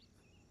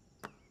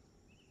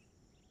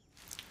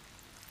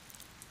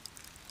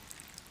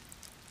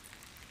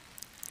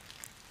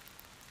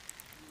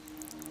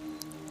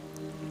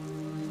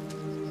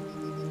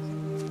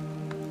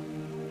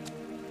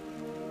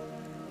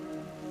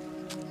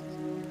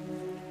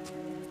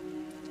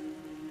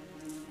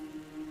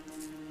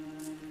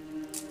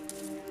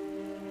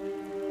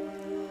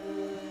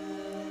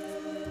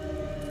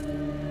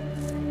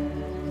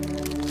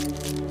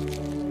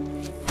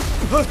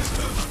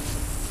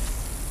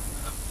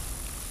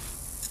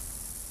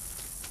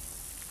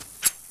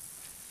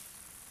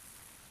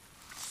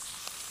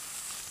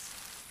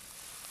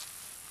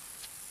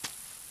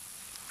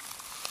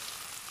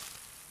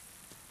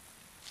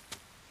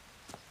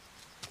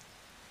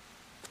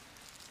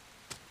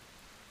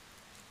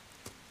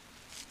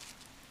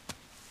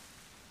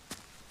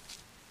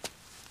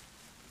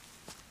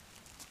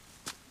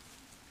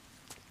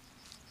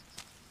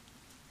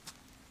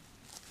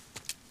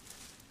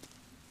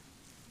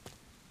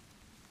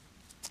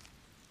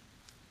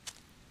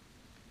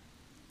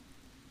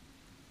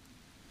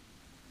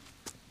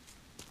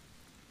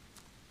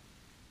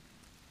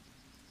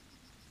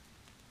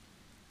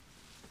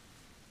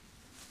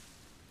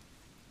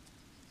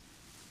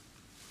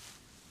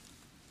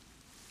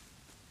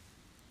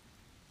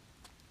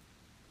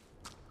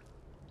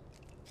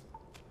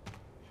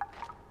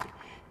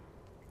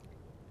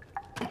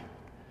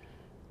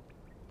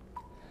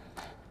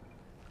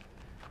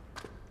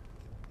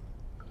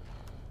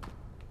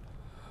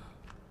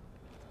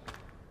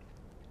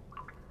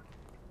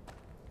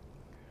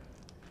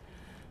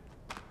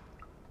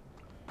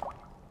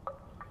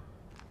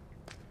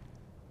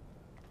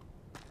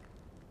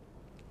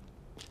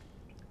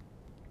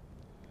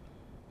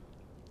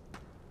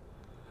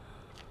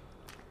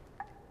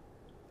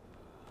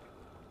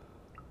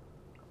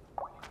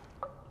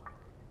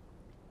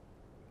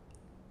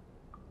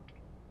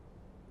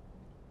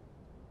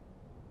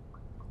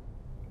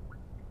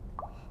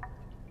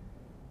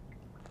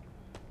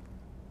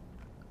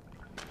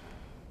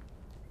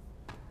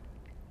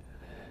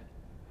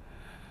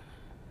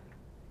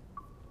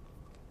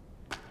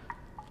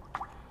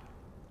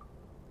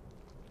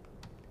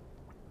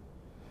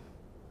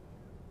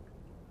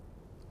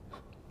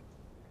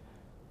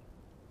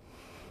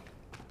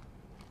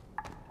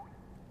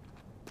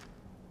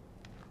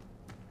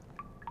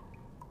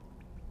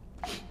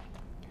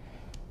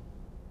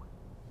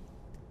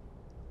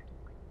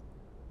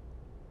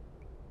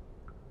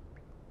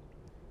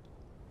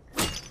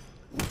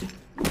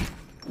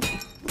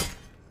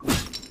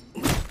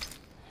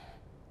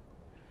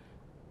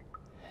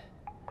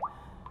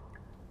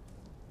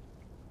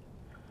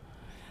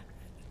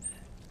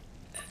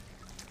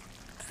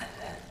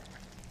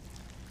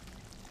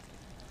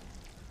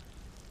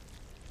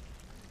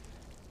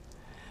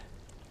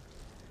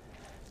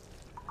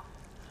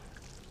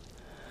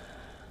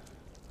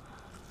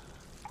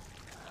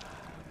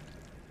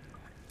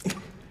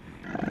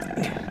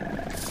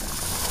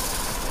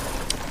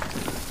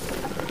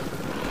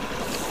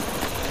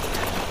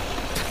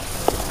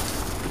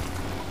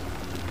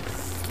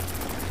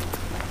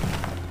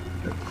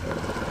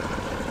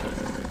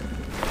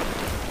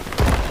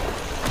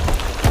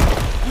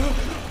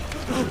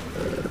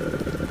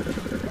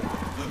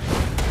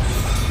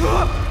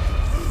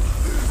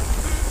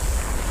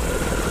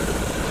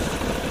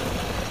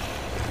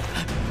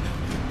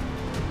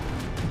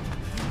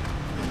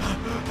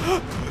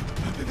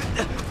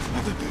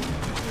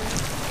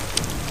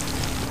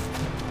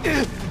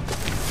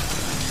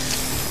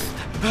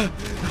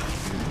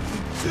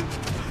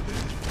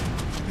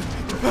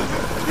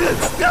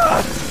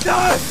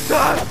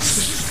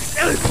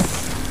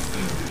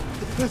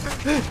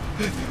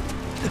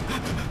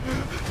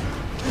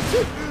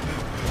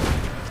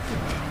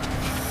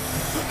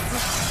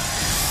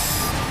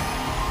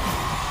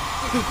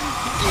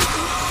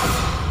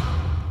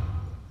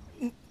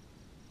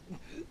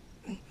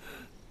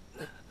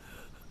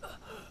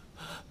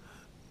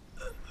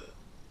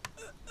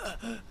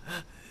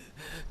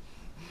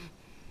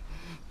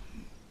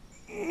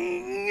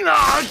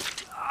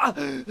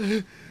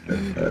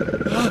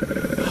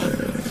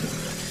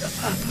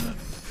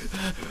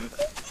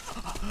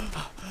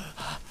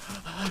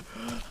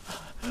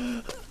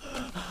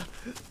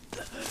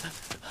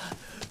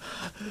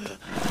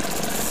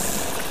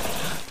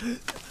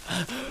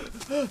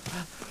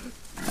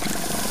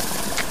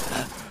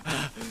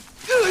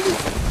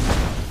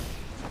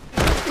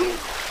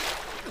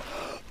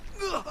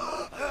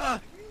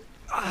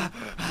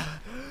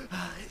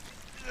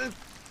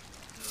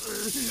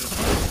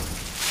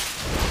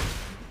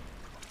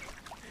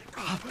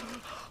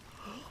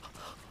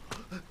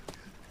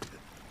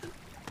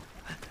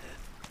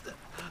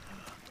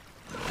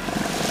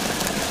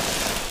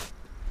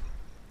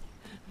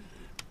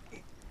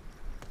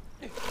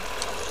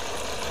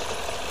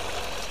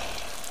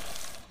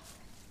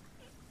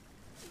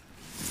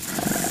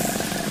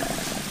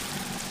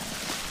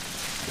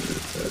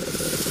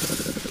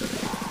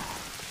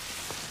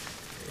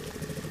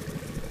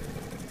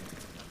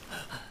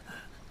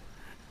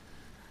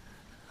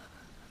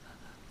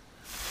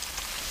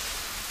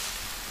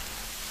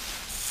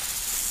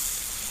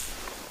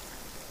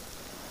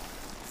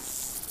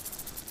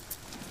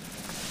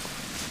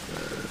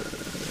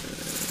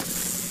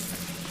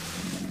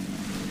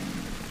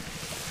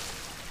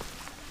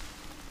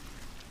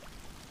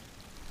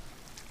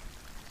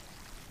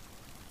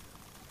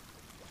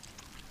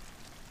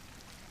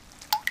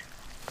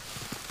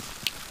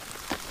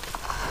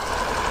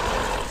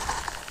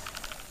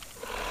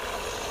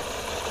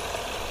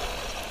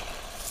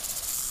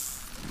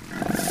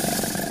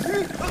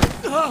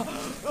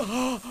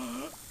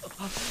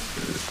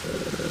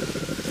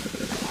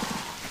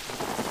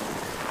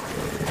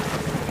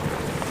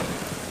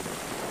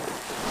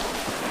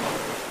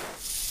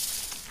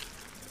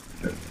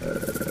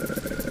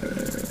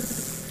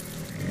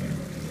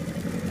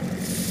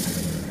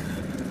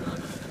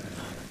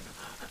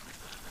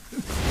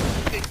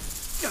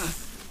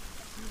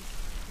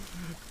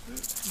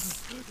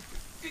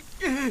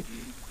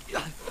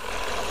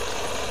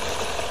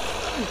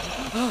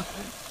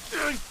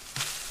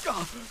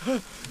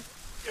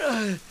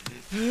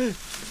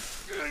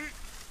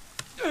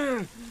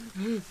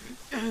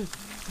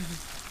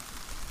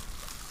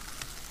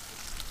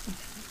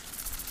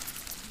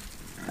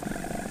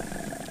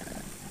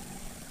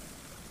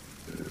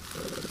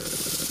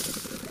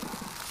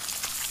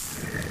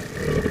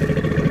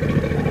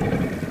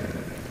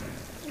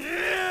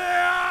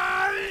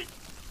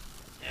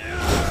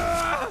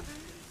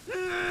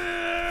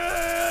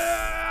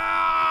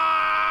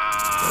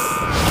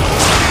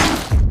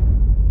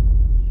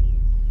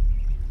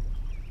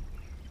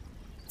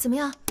怎么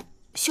样，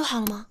修好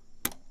了吗？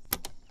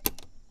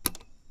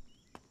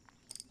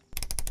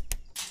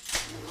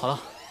好了。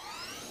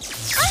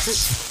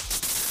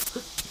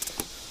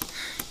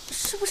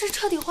是不是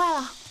彻底坏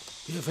了？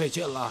别费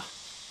劲了，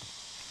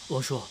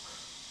王叔，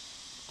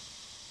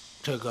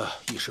这个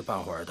一时半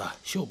会儿的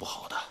修不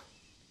好的，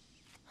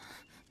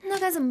那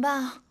该怎么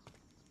办啊？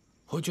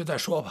回去再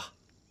说吧。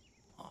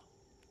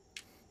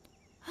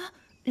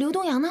刘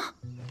东阳呢？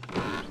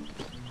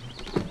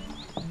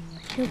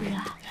热不热？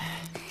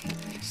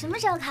什么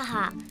时候开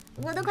哈？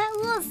我都快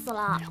饿死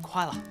了。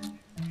快了。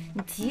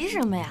你急什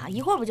么呀？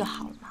一会儿不就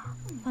好了吗？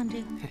放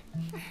这个。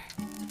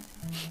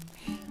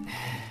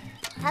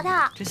淘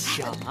淘，这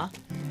香啊！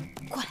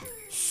过来，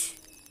嘘，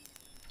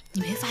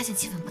你没发现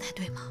气氛不太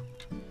对吗？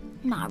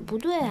哪儿不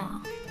对啊？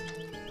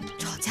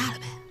吵架了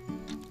呗？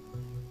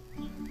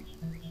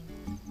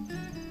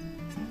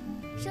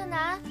盛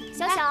楠，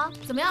小小，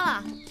怎么样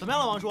了？怎么样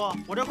了，王叔？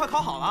我这快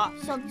烤好了。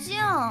小静，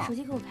手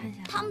机给我看一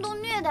下。他们都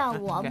虐待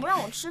我，不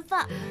让我吃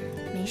饭。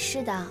没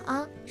事的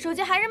啊，手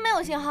机还是没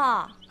有信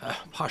号。哎，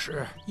怕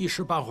是一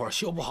时半会儿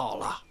修不好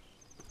了。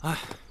哎，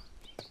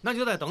那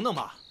就再等等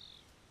吧。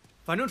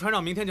反正船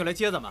长明天就来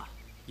接咱们，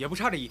也不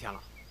差这一天了。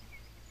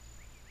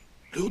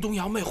刘东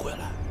阳没回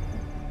来？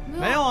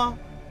没有啊，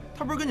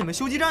他不是跟你们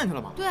修基站去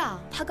了吗？对啊，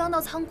他刚到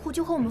仓库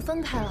就和我们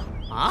分开了。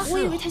啊？我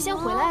以为他先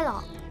回来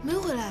了。没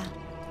回来。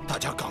大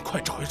家赶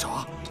快找一找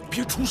啊，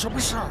别出什么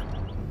事儿。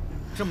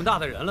这么大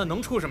的人了，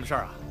能出什么事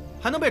儿啊？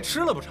还能被吃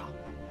了不成？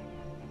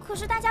可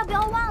是大家不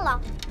要忘了，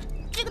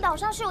这个岛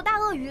上是有大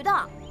鳄鱼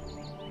的。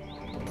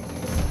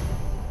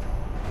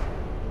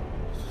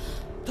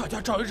大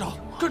家找一找，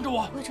跟着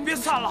我，别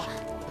散了。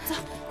走，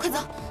快走，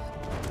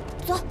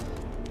走，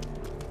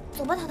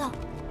走吧，淘淘。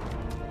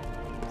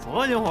走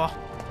吧，金虎。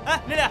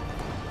哎，丽丽。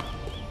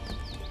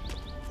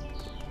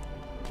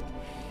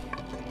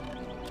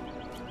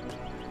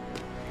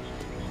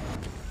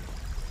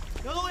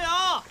刘东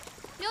阳，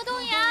刘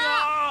东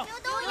阳，刘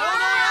东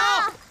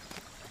阳，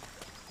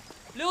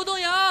刘东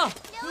阳，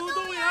刘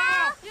东阳，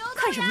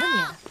看什么呢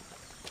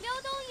你？刘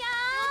东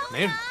阳，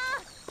没什么，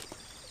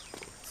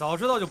早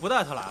知道就不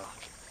带他来了。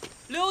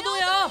刘东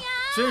阳，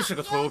真是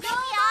个拖油瓶。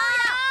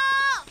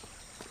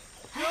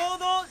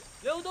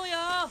刘东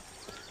阳，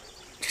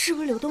这是不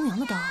是刘东阳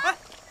的刀？哎，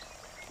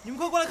你们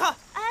快过来看，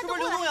这不是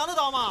刘东阳的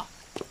刀吗？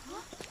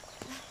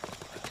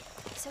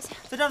小心，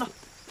在这儿呢。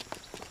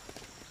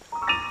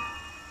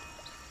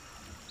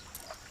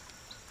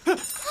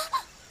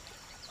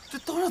这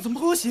刀上怎么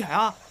会有血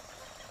啊？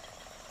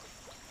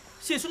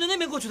血顺着那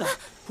边过去的，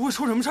不会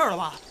出什么事儿了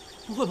吧？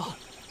不会吧？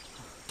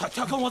大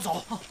家跟我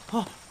走。啊！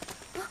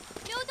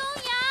刘东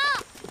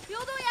阳，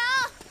刘东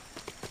阳，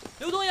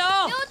刘东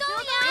阳，刘东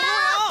阳，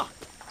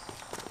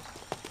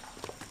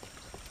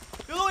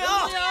刘东阳，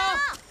刘东阳，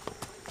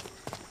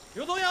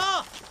刘东阳，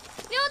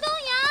刘东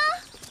阳，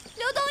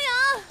刘东阳，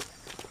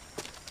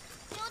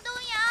刘东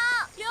阳，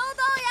刘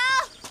东阳，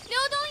刘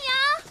东阳，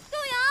东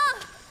阳。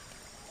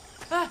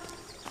哎，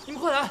你们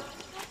快来，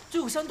这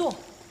有个山洞。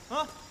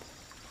啊，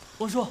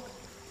王叔，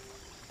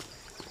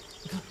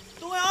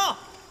东阳，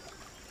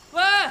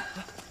喂，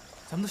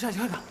咱们都下去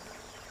看看。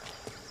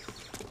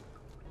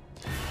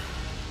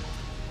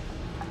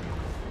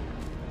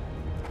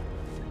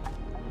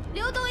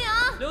刘东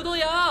阳，刘东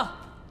阳，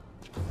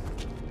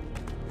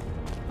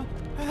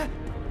哎，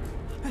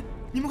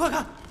你们快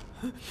看，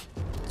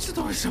这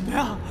都是什么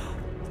呀？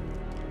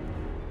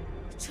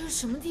这是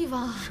什么地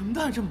方啊？什么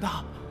蛋这么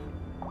大？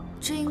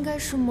这应该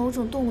是某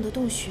种动物的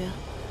洞穴，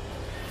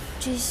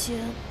这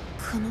些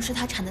可能是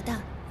它产的蛋。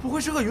不会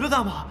是鳄鱼的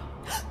蛋吧？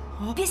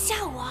啊！别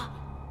吓我！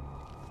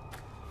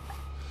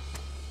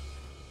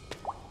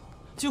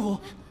金虎，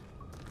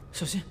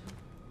小心！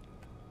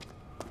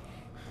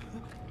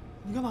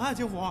你干嘛呀，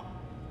金虎？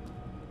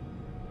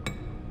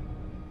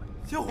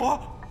金虎！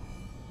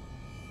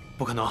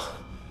不可能，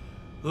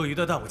鳄鱼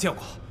的蛋我见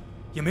过，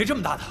也没这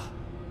么大的。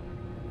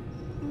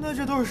那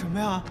这都是什么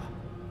呀？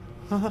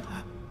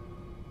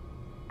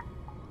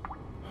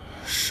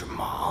是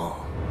蟒。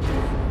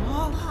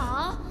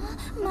好，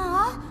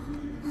毛，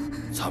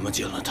咱们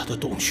进了他的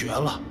洞穴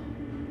了。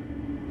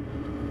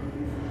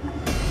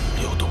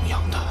刘东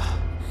阳的。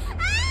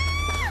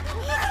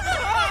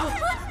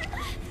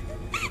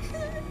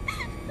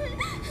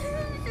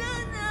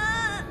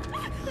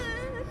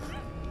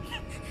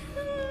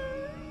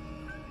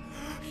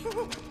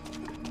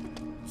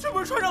这不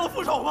是船长的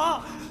副手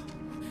吗？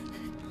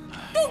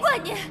都怪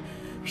你，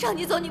让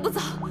你走你不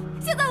走，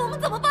现在我们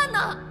怎么办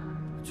呢？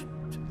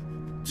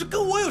这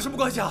跟我有什么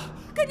关系啊？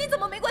跟你怎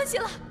么没关系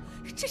了？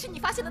这是你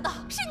发现的岛，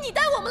是你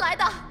带我们来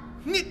的。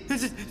你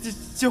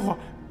金虎，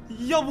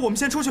要不我们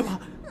先出去吧？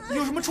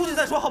有什么出去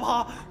再说，好不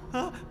好？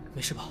啊，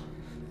没事吧？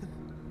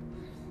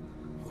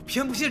我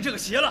偏不信这个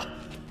邪了！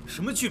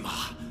什么骏马，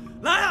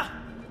来呀！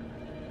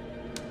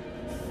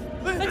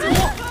哎，金虎，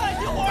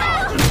金虎！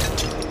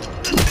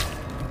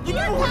你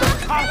不能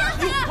看，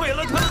你毁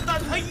了他的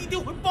蛋，他一定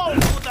会报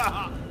复的。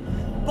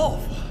报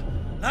复？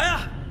来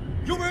呀！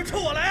有本事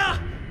冲我来呀！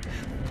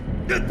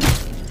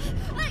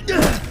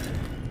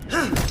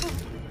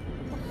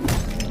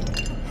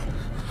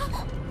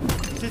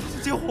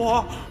金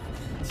虎，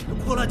几个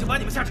破烂就把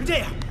你们吓成这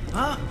样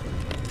啊！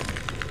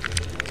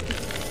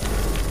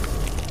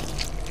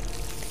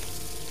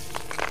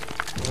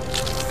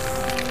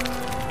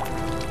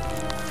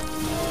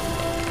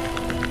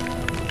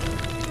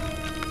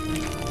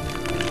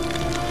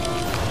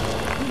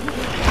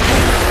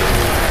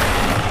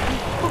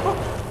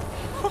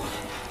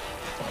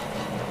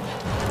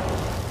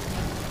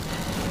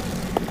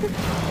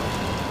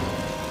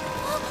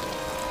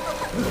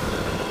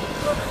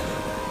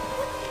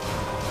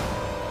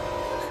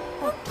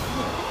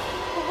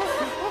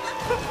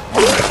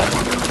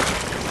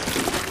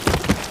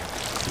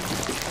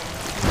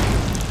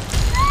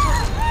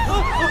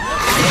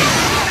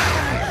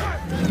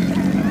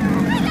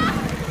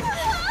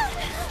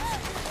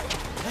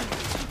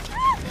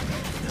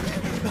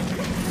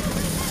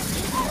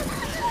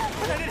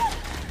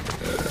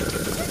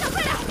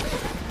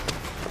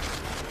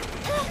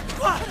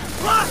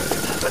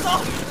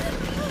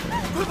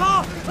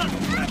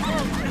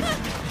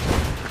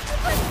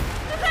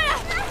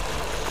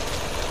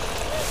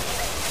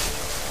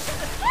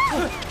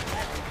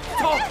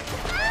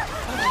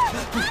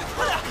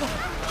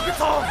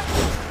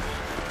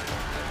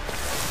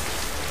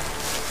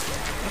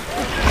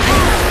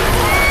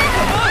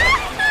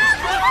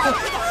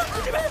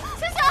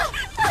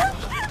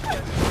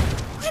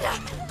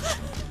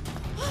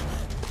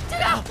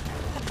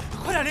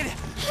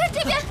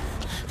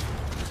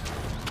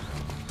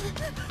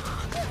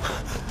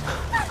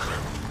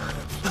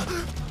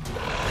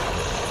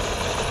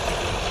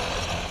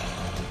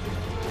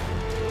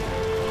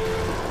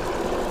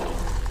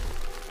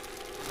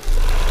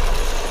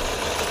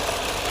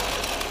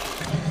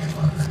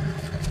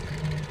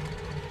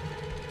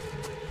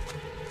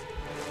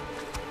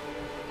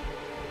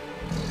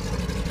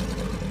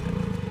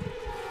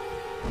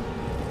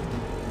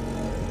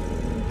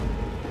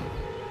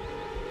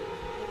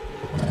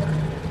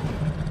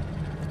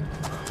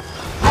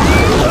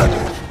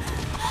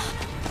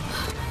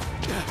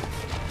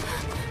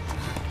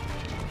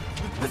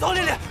走，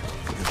丽丽。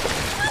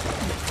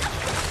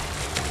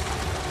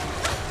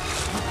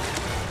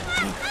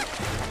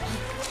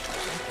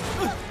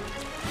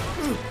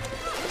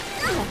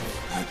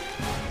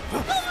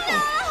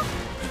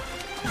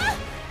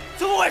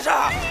怎么回事？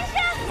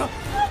我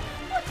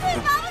腿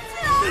拔不起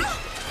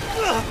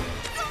来。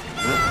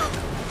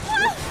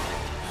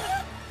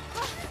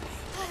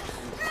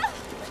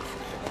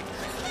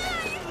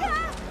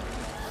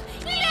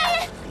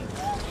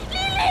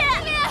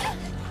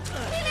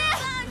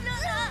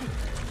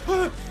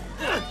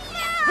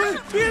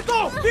别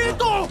动，别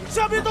动，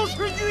下面都是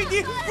淤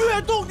泥，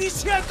越动你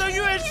陷得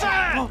越深。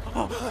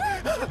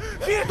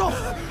别动！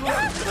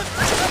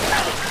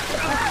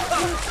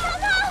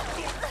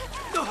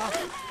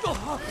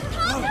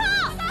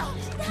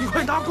你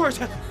快拿棍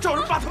去，找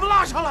人把他们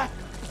拉上来。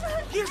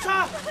银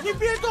山，你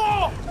别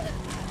动，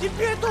你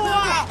别动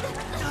啊！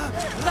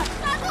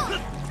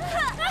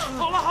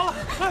好了好了，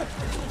哎，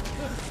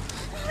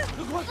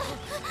快！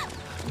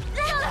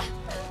上来！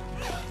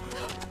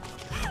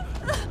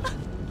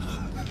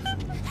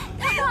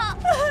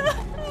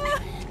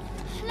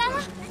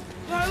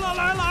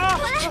来了啊！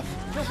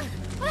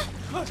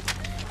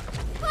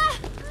快，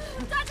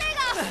抓这个！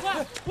快，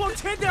往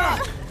前点！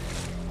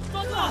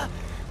抓住！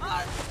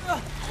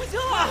不行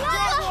了！抓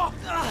住！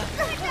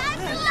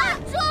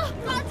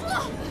抓住！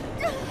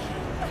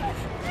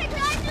快抓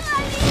住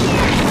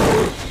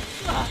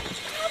啊，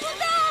丽丽！抓不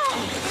到！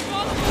抓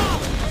了吧！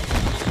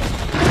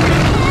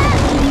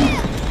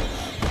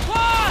快！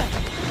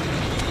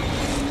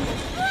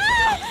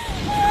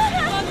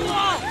抓住啊！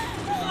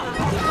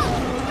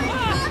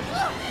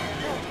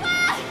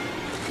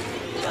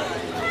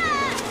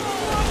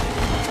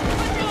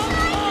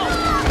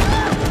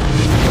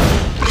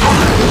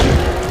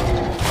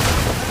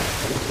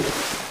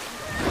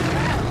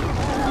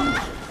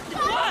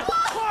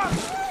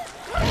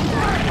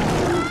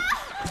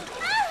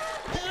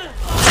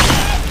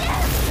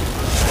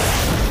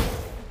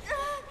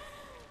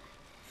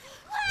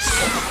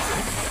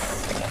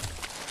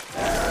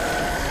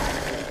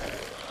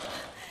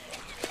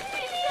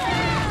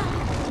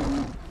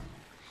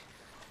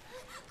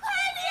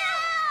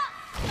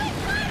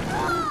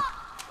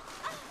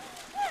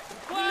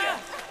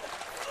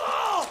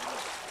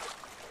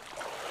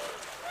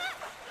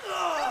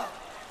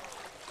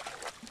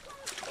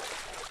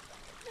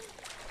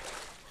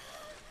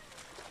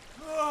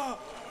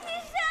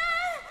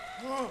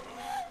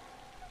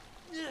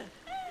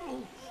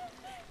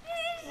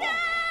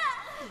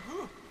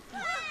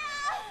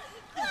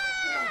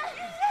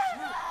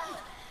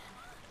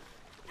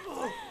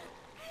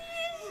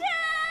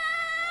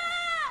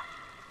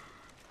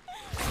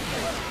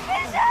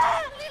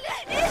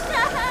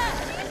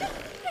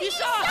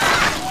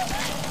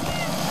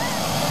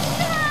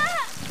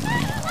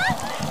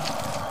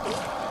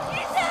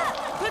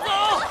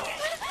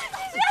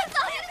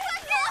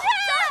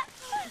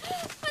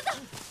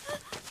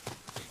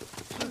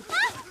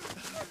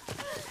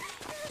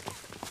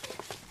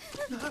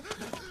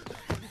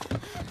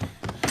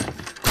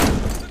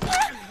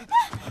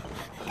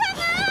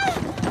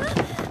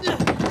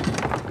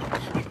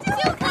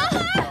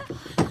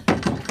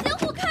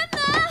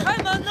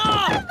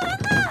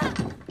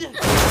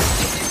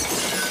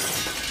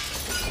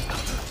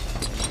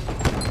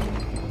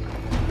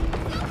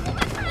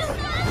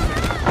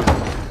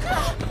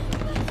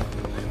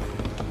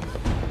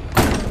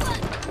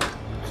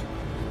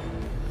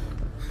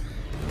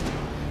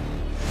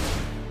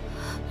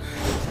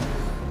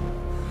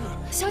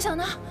小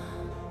呢？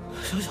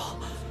小小，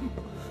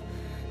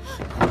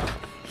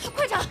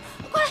快找，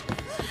快！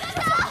小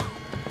小，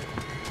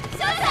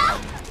小小，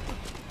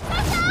小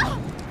小！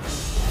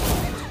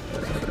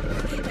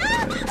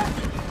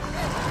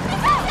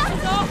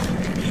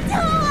救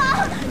我！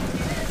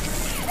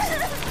小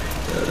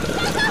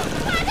小，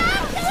快点，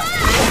小小！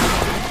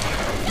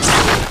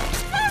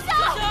小小，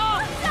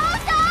小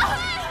小，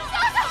小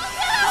小，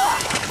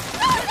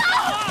别来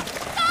我！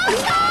小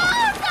小，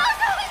小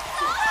小。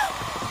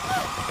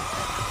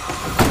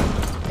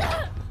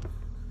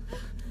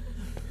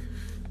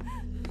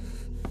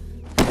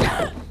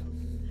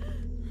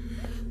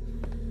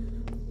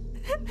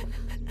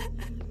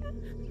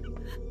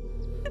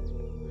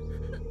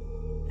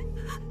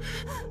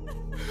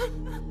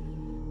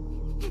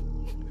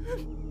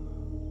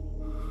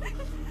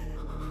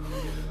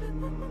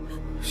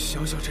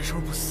 小小这时候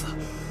不死，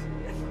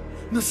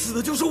那死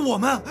的就是我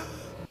们！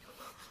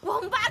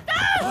王八蛋！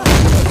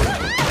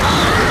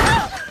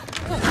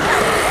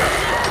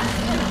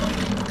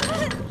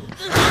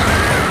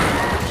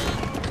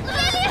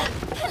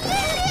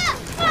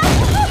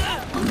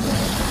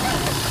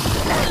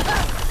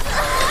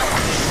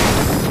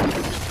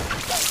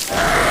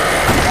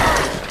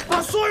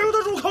把所有的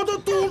入口都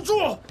堵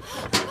住！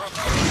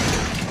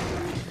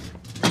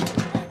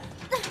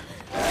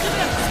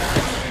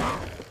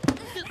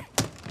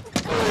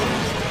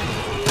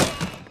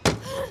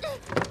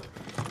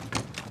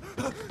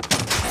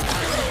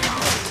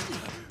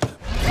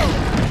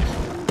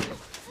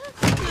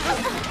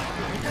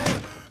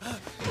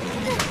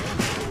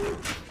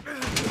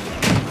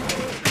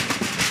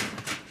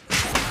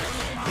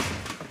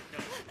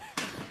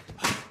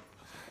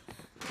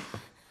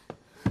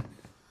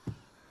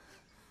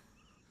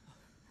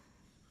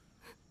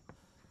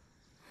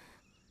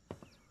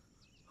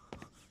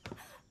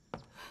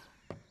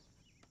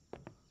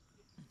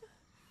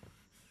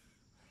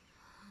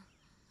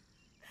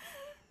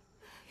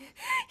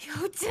 姚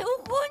金虎，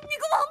你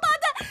个王八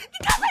蛋！你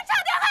刚才差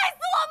点害死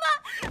我们！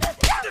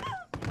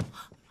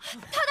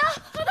淘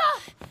淘，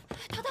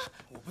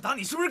我不打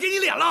你是不是给你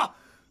脸了？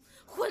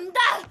混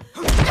蛋！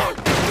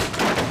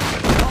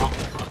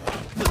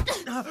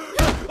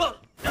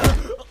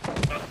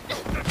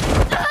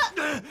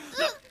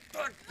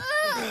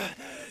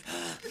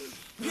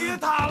别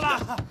打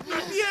了！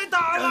别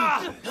打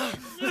了！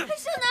胜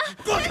男，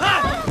滚开！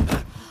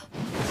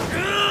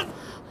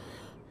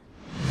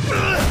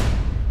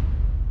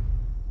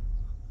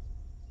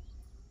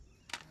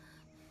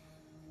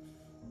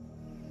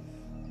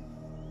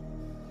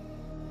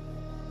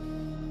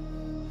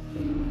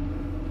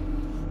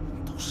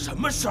 什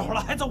么时候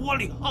了，还在窝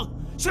里横，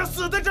想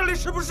死在这里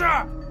是不是？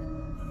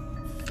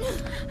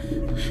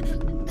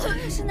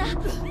胜男，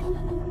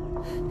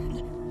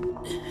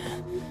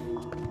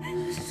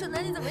胜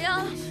男，你怎么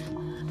样？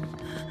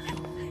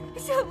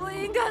是不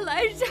应该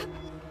来这。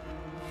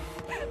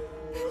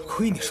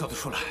亏你说得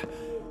出来，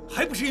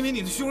还不是因为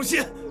你的虚荣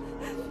心。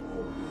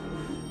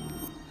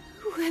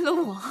为了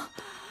我，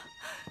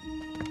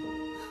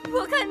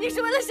我看你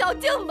是为了小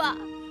静吧？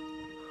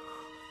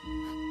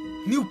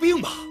你有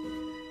病吧？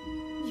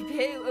 你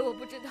别以为我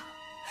不知道，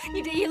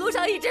你这一路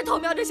上一直偷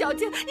瞄着小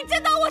静，你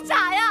真当我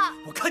傻呀？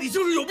我看你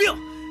就是有病，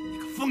你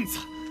个疯子！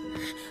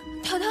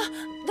淘淘，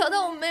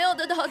我没有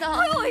的，淘淘，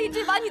我一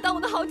直把你当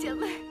我的好姐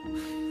妹，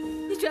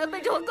你居然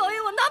背着我勾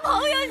引我男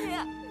朋友你！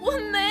我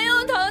没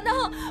有，淘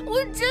淘，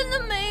我真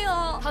的没有。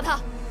淘淘，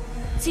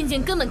静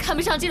静根本看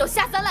不上这种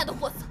下三滥的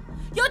货色，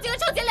有几个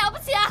臭姐了不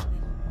起啊？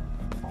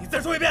你再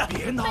说一遍！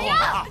别闹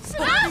了！是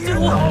啊，别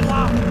闹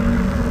了！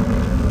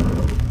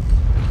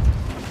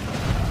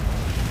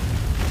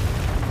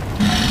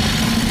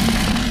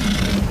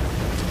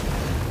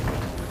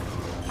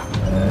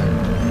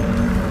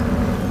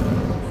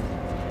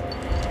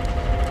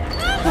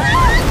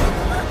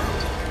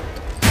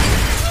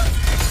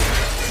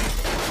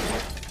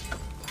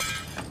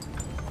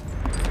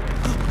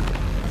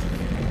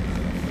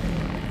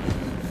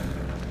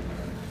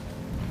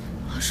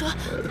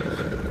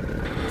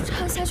 这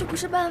样下去不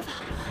是办法。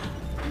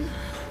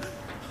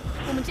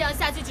我们这样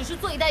下去只是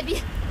坐以待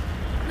毙，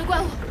那怪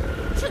我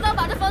迟早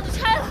把这房子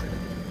拆了。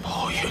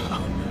报应了。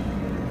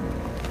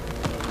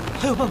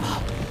还有办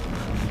法，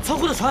仓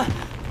库的船。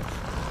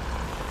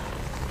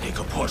那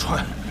个破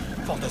船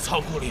放在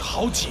仓库里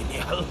好几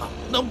年了，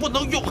能不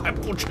能用还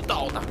不知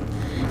道呢。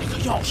那个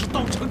钥匙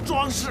都成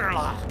装饰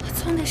了。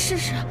总得试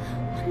试。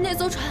那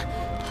艘船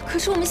可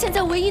是我们现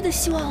在唯一的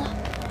希望了。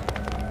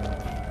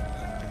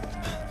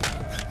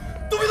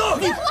 动别动！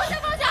你我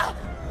先放下！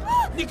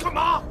你干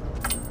嘛？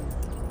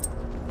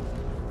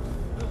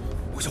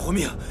我想活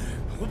命，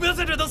我不要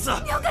在这等死！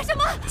你要干什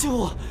么？救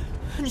我！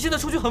你现在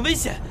出去很危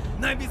险，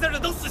那也比在这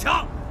等死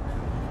强！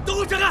都给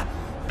我站开！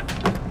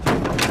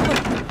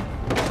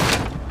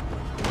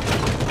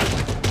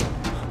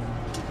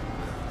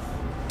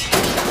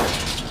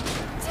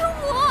救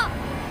我！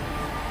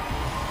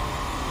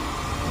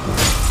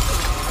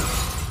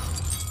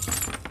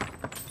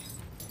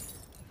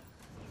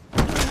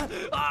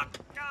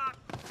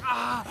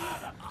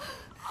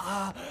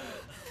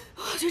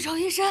我去找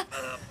医生。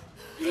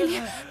丽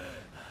丽，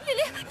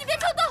你别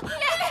冲动！丽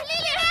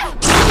丽！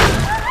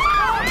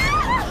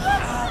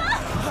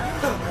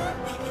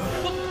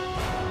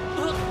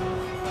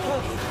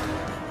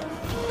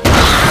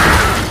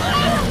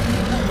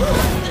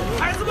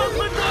孩子们，快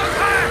躲开！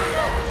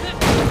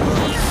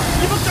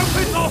你们赶快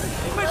走，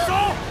快走！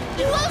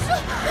王叔，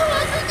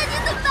那你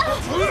怎么办？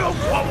不要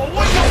管我，我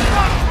有办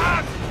法！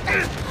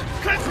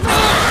快走！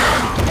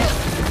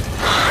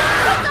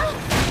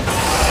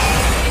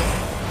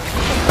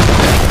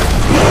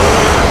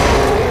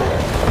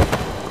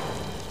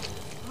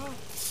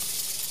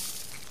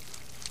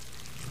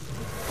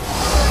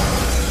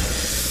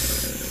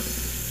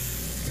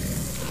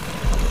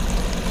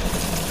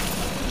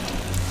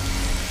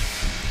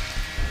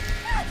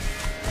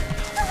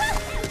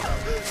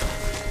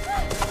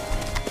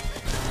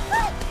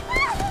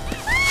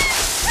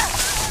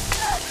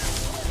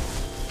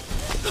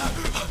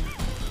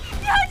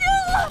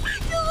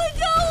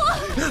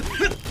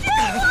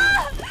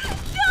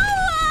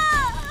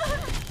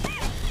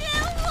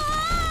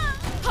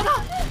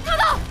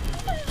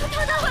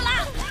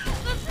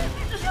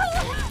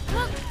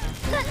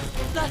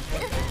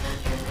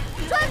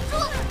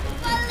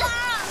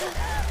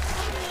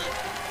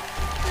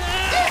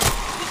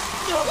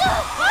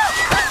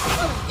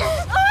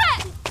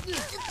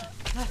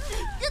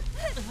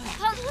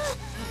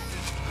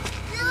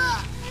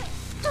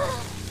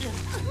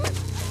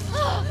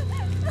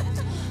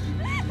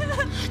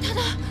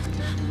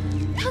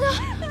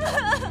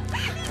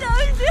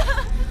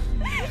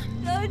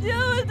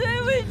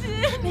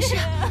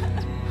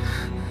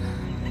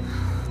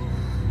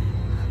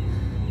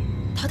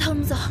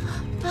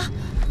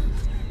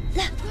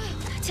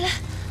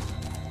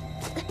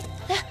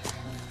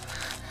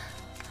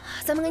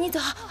咱们赶紧走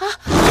啊！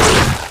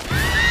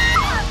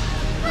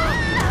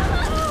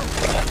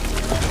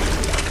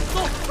走，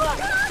走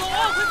啊，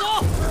快走！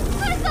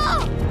快走！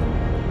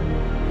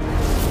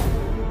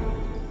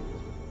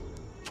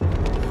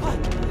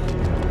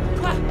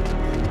快！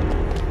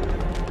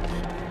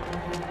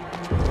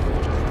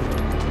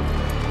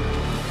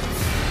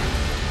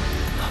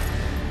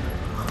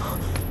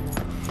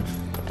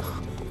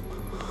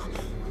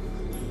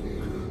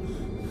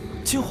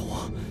金虎，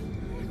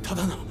逃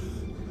到哪？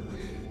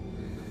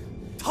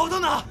逃到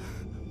哪？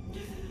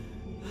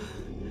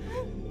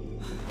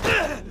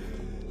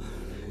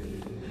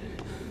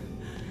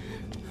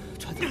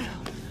船怎么样？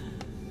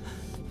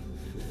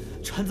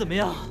船怎么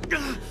样？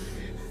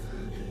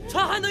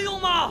船还能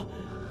用吗？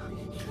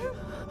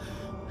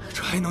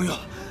这还能用？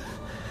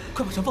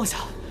快把船放下！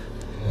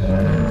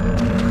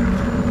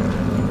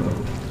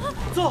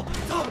走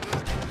走。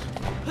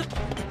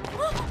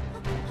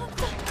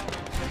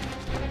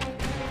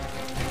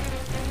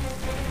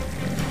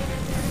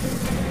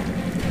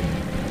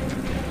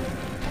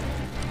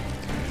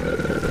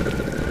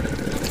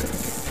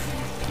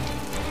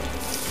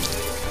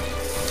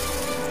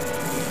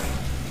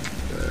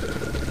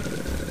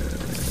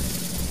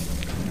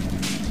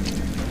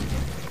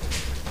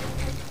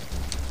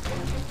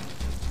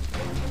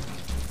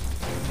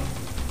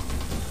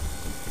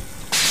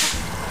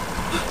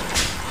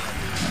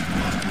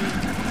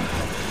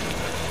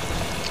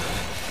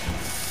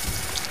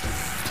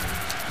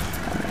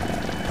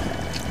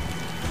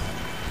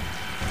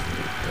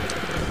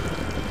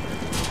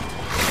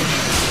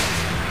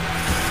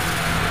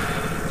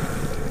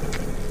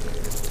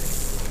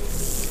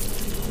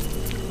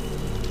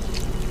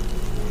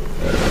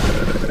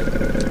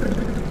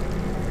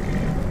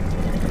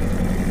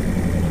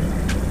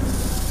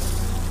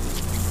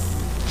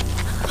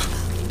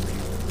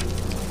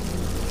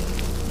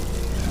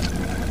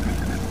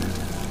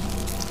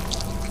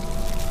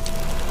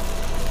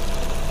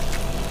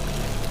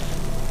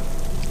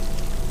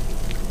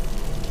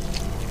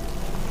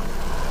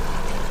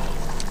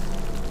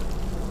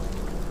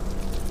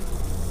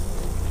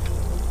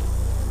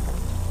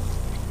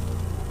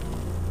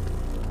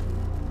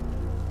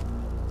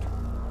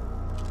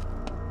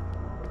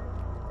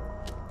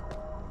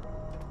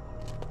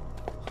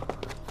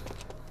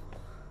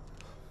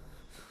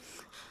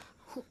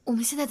我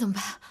们现在怎么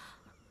办？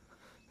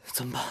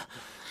怎么办？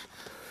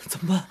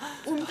怎么办？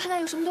我们看看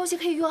有什么东西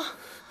可以用。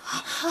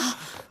好。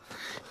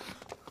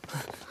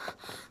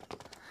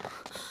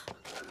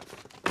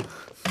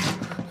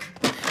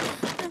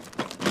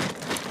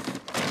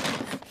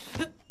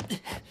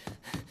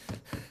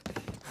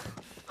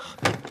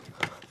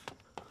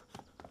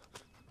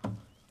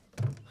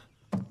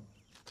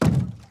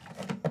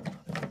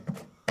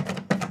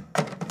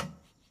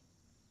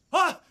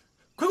啊！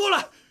快过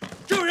来，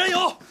这有人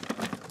有！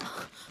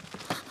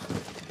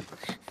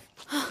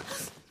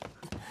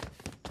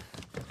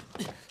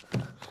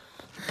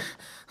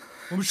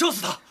我们射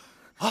死他！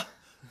啊！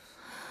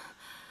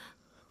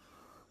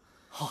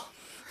好，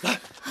来，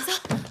走。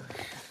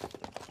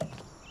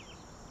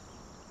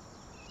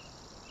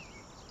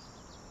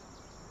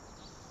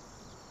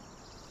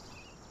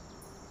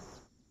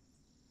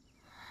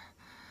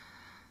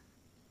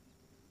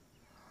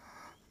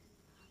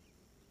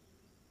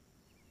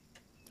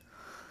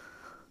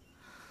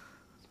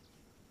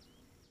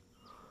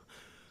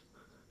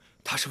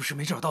他是不是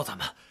没找到咱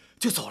们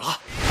就走了？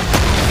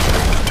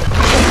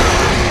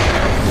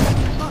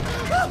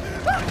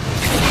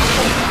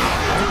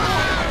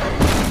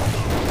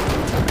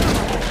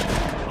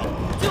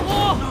救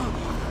火！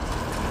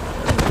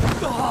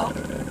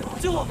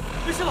救火！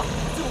没事吧？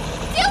救火！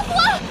救火！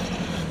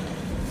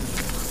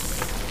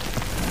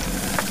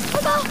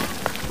快跑！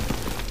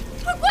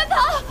快跑！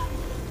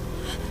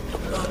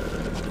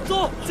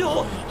走，救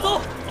火！走！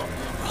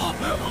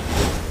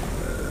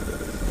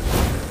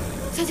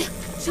小姐，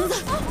绳子！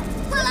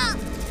快了，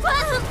快！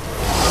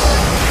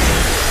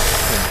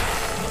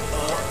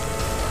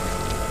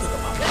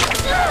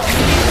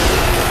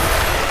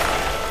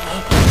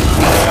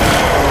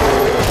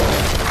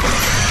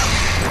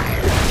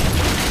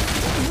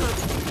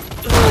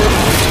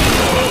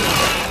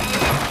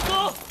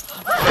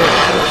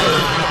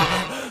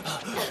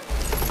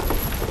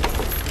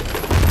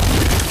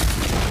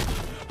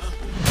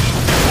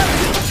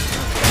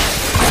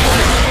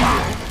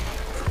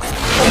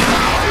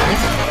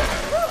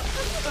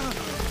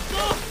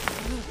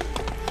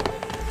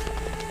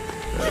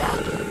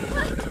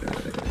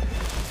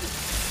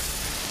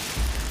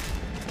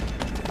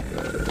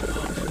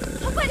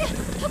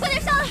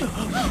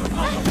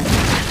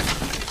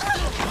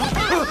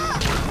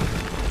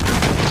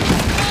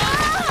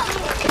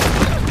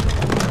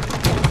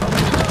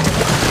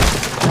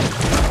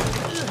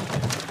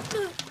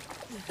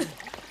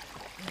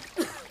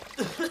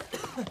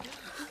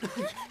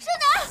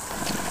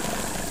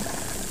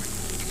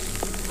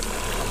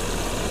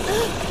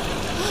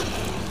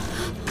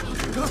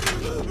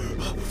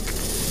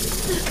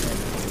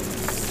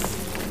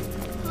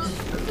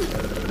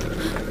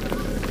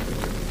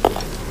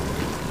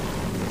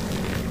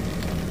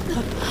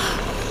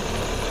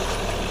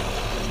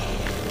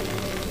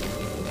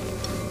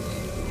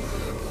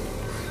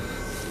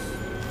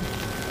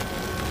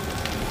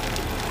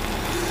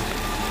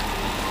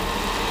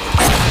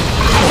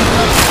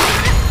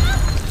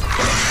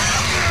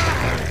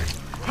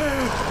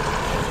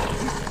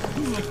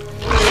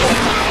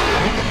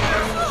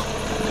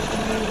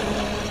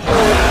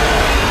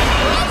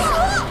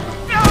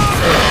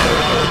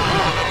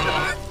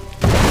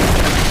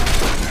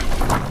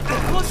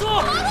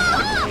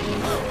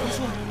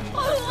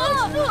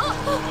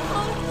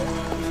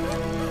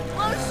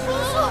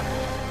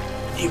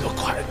你们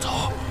快走！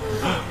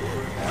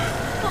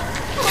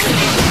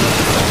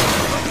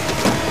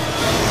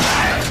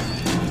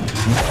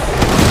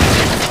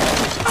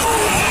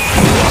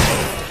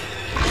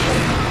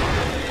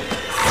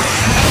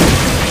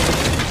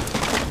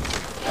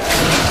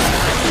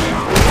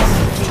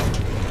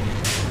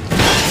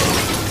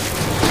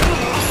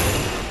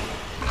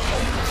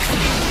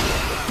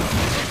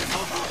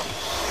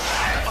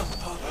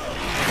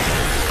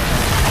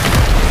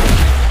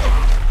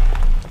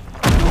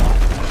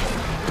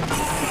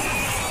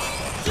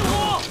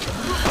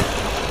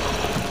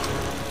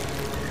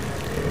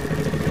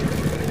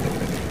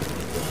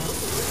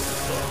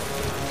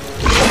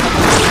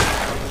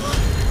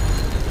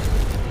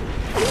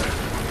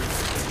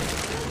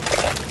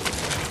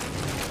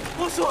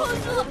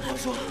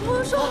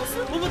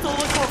我们走，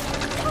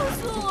告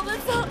诉我们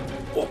走。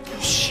我不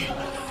信，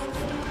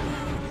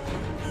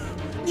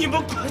你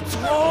们快走！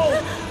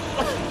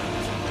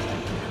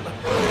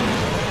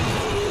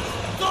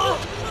走！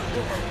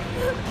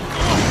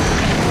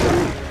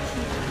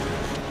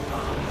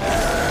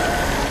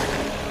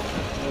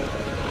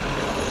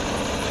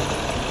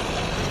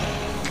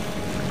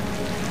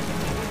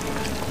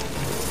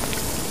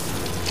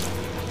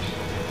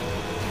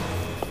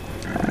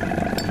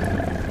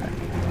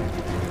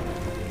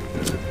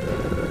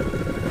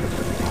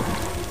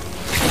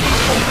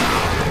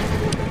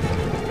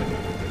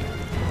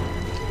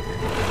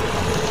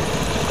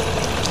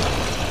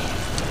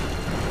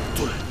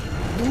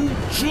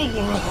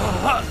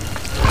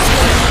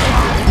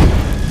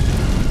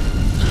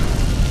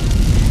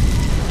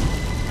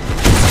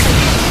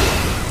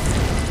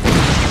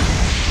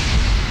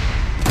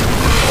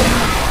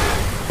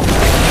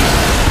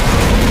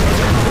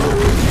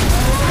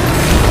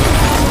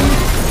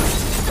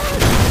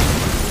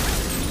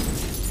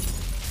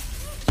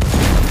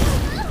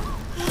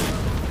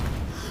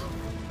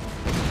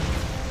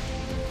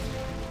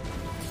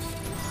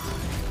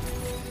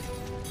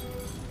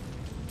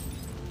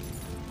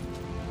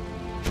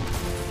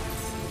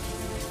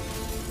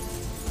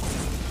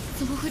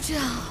怎么会这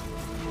样？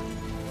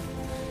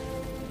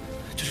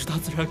这是大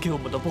自然给我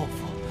们的报复。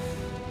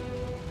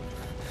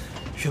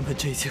原本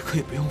这一切可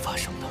以不用发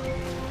生的，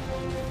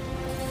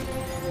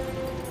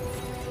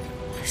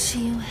是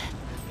因为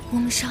我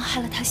们伤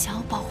害了他想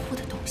要保护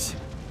的东西。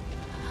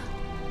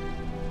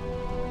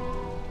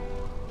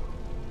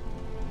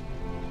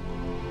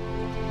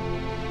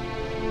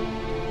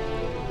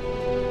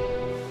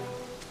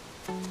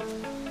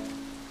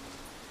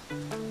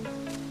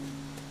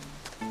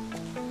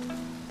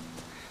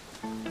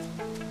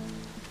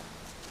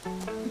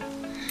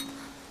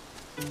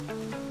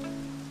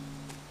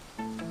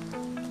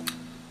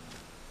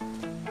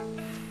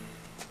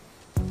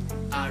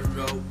I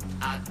wrote,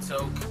 I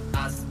talk,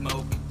 I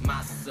smoke,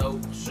 my soul 斗，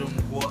生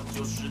活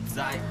就是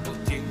在不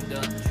停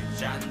的去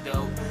战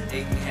斗。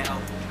Inhale,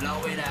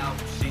 blow it out，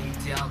 心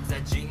跳在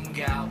警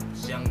告，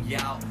想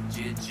要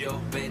解救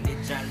被你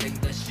占领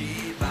的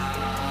细胞。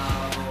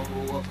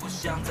我不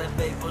想再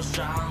被迫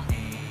上瘾，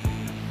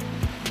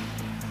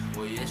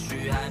我也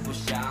许还不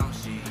相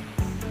信，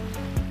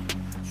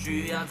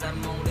需要在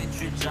梦里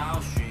去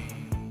找寻。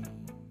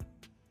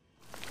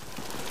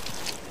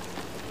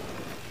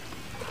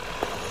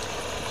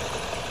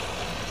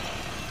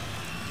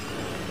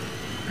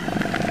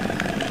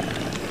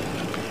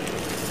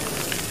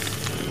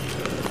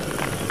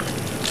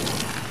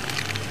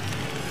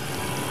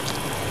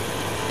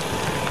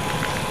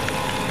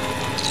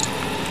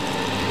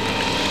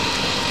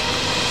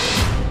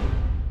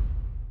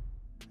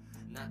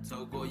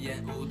透过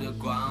烟雾的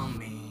光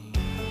明，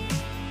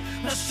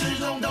那始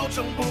终都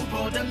冲不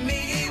破的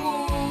迷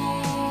雾，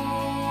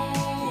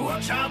我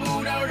找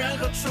不到任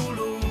何出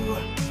路，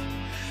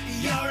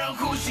要让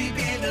呼吸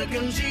变得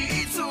更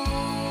急促，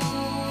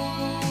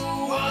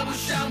我不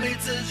想被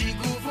自己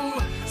辜负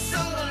 ，So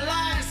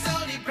alive, so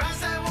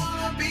depressed, I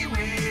wanna be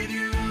with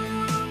you,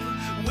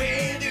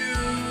 with you，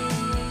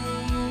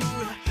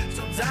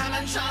 走在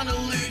漫长的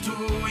旅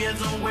途，也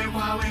总会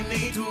化为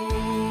泥土。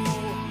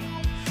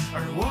而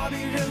我比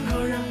任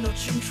何人都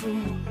清楚，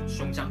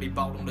胸腔里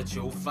暴动的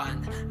囚犯，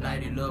来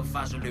历了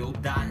发射榴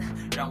弹，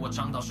让我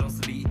尝到生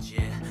死理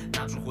解。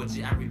拿出火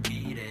机 I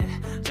repeat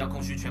it， 将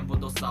空虚全部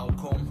都扫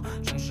空，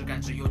充实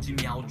感只有几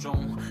秒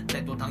钟，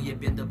再多糖也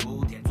变得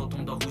不甜，做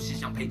痛的呼吸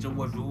想陪着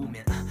我入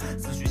眠，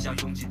思绪像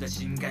拥挤的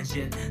新干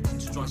线，停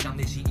止撞向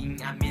内心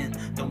阴暗面。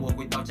等我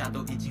回到家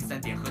都已经3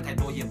点，喝太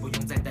多也不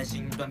用再担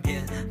心断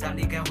片。他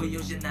离开会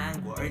有些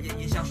难过，而烟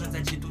瘾像是在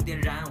企图点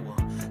燃我，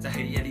在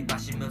黑夜里把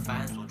心门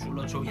反锁，除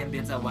了抽烟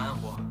别再玩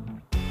火。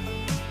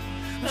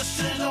那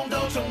始终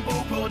都冲不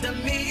破的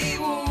迷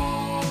雾，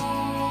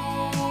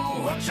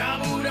我找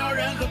不到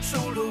任何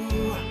出路，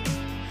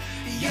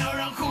要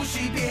让呼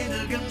吸变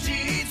得更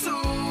急促，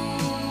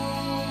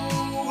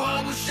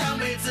我不想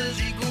被自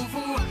己辜负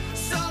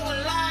 ，So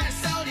alive,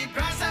 so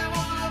depressed, I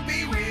wanna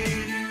be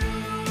with you,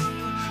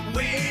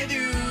 with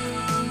you，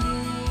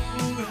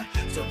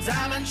 走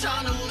在漫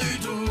长的旅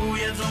途，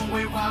也总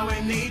会化为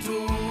泥土。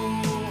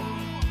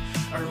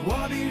而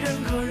我比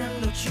任何人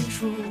都清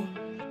楚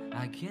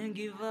I can't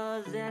give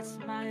up, that's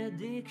my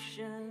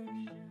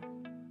addiction.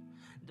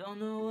 Don't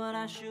know what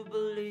I should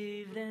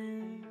believe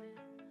in.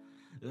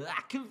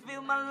 I can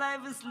feel my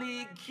life is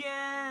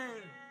leaking.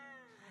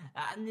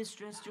 I need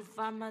strength to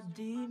fight my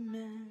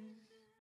demons.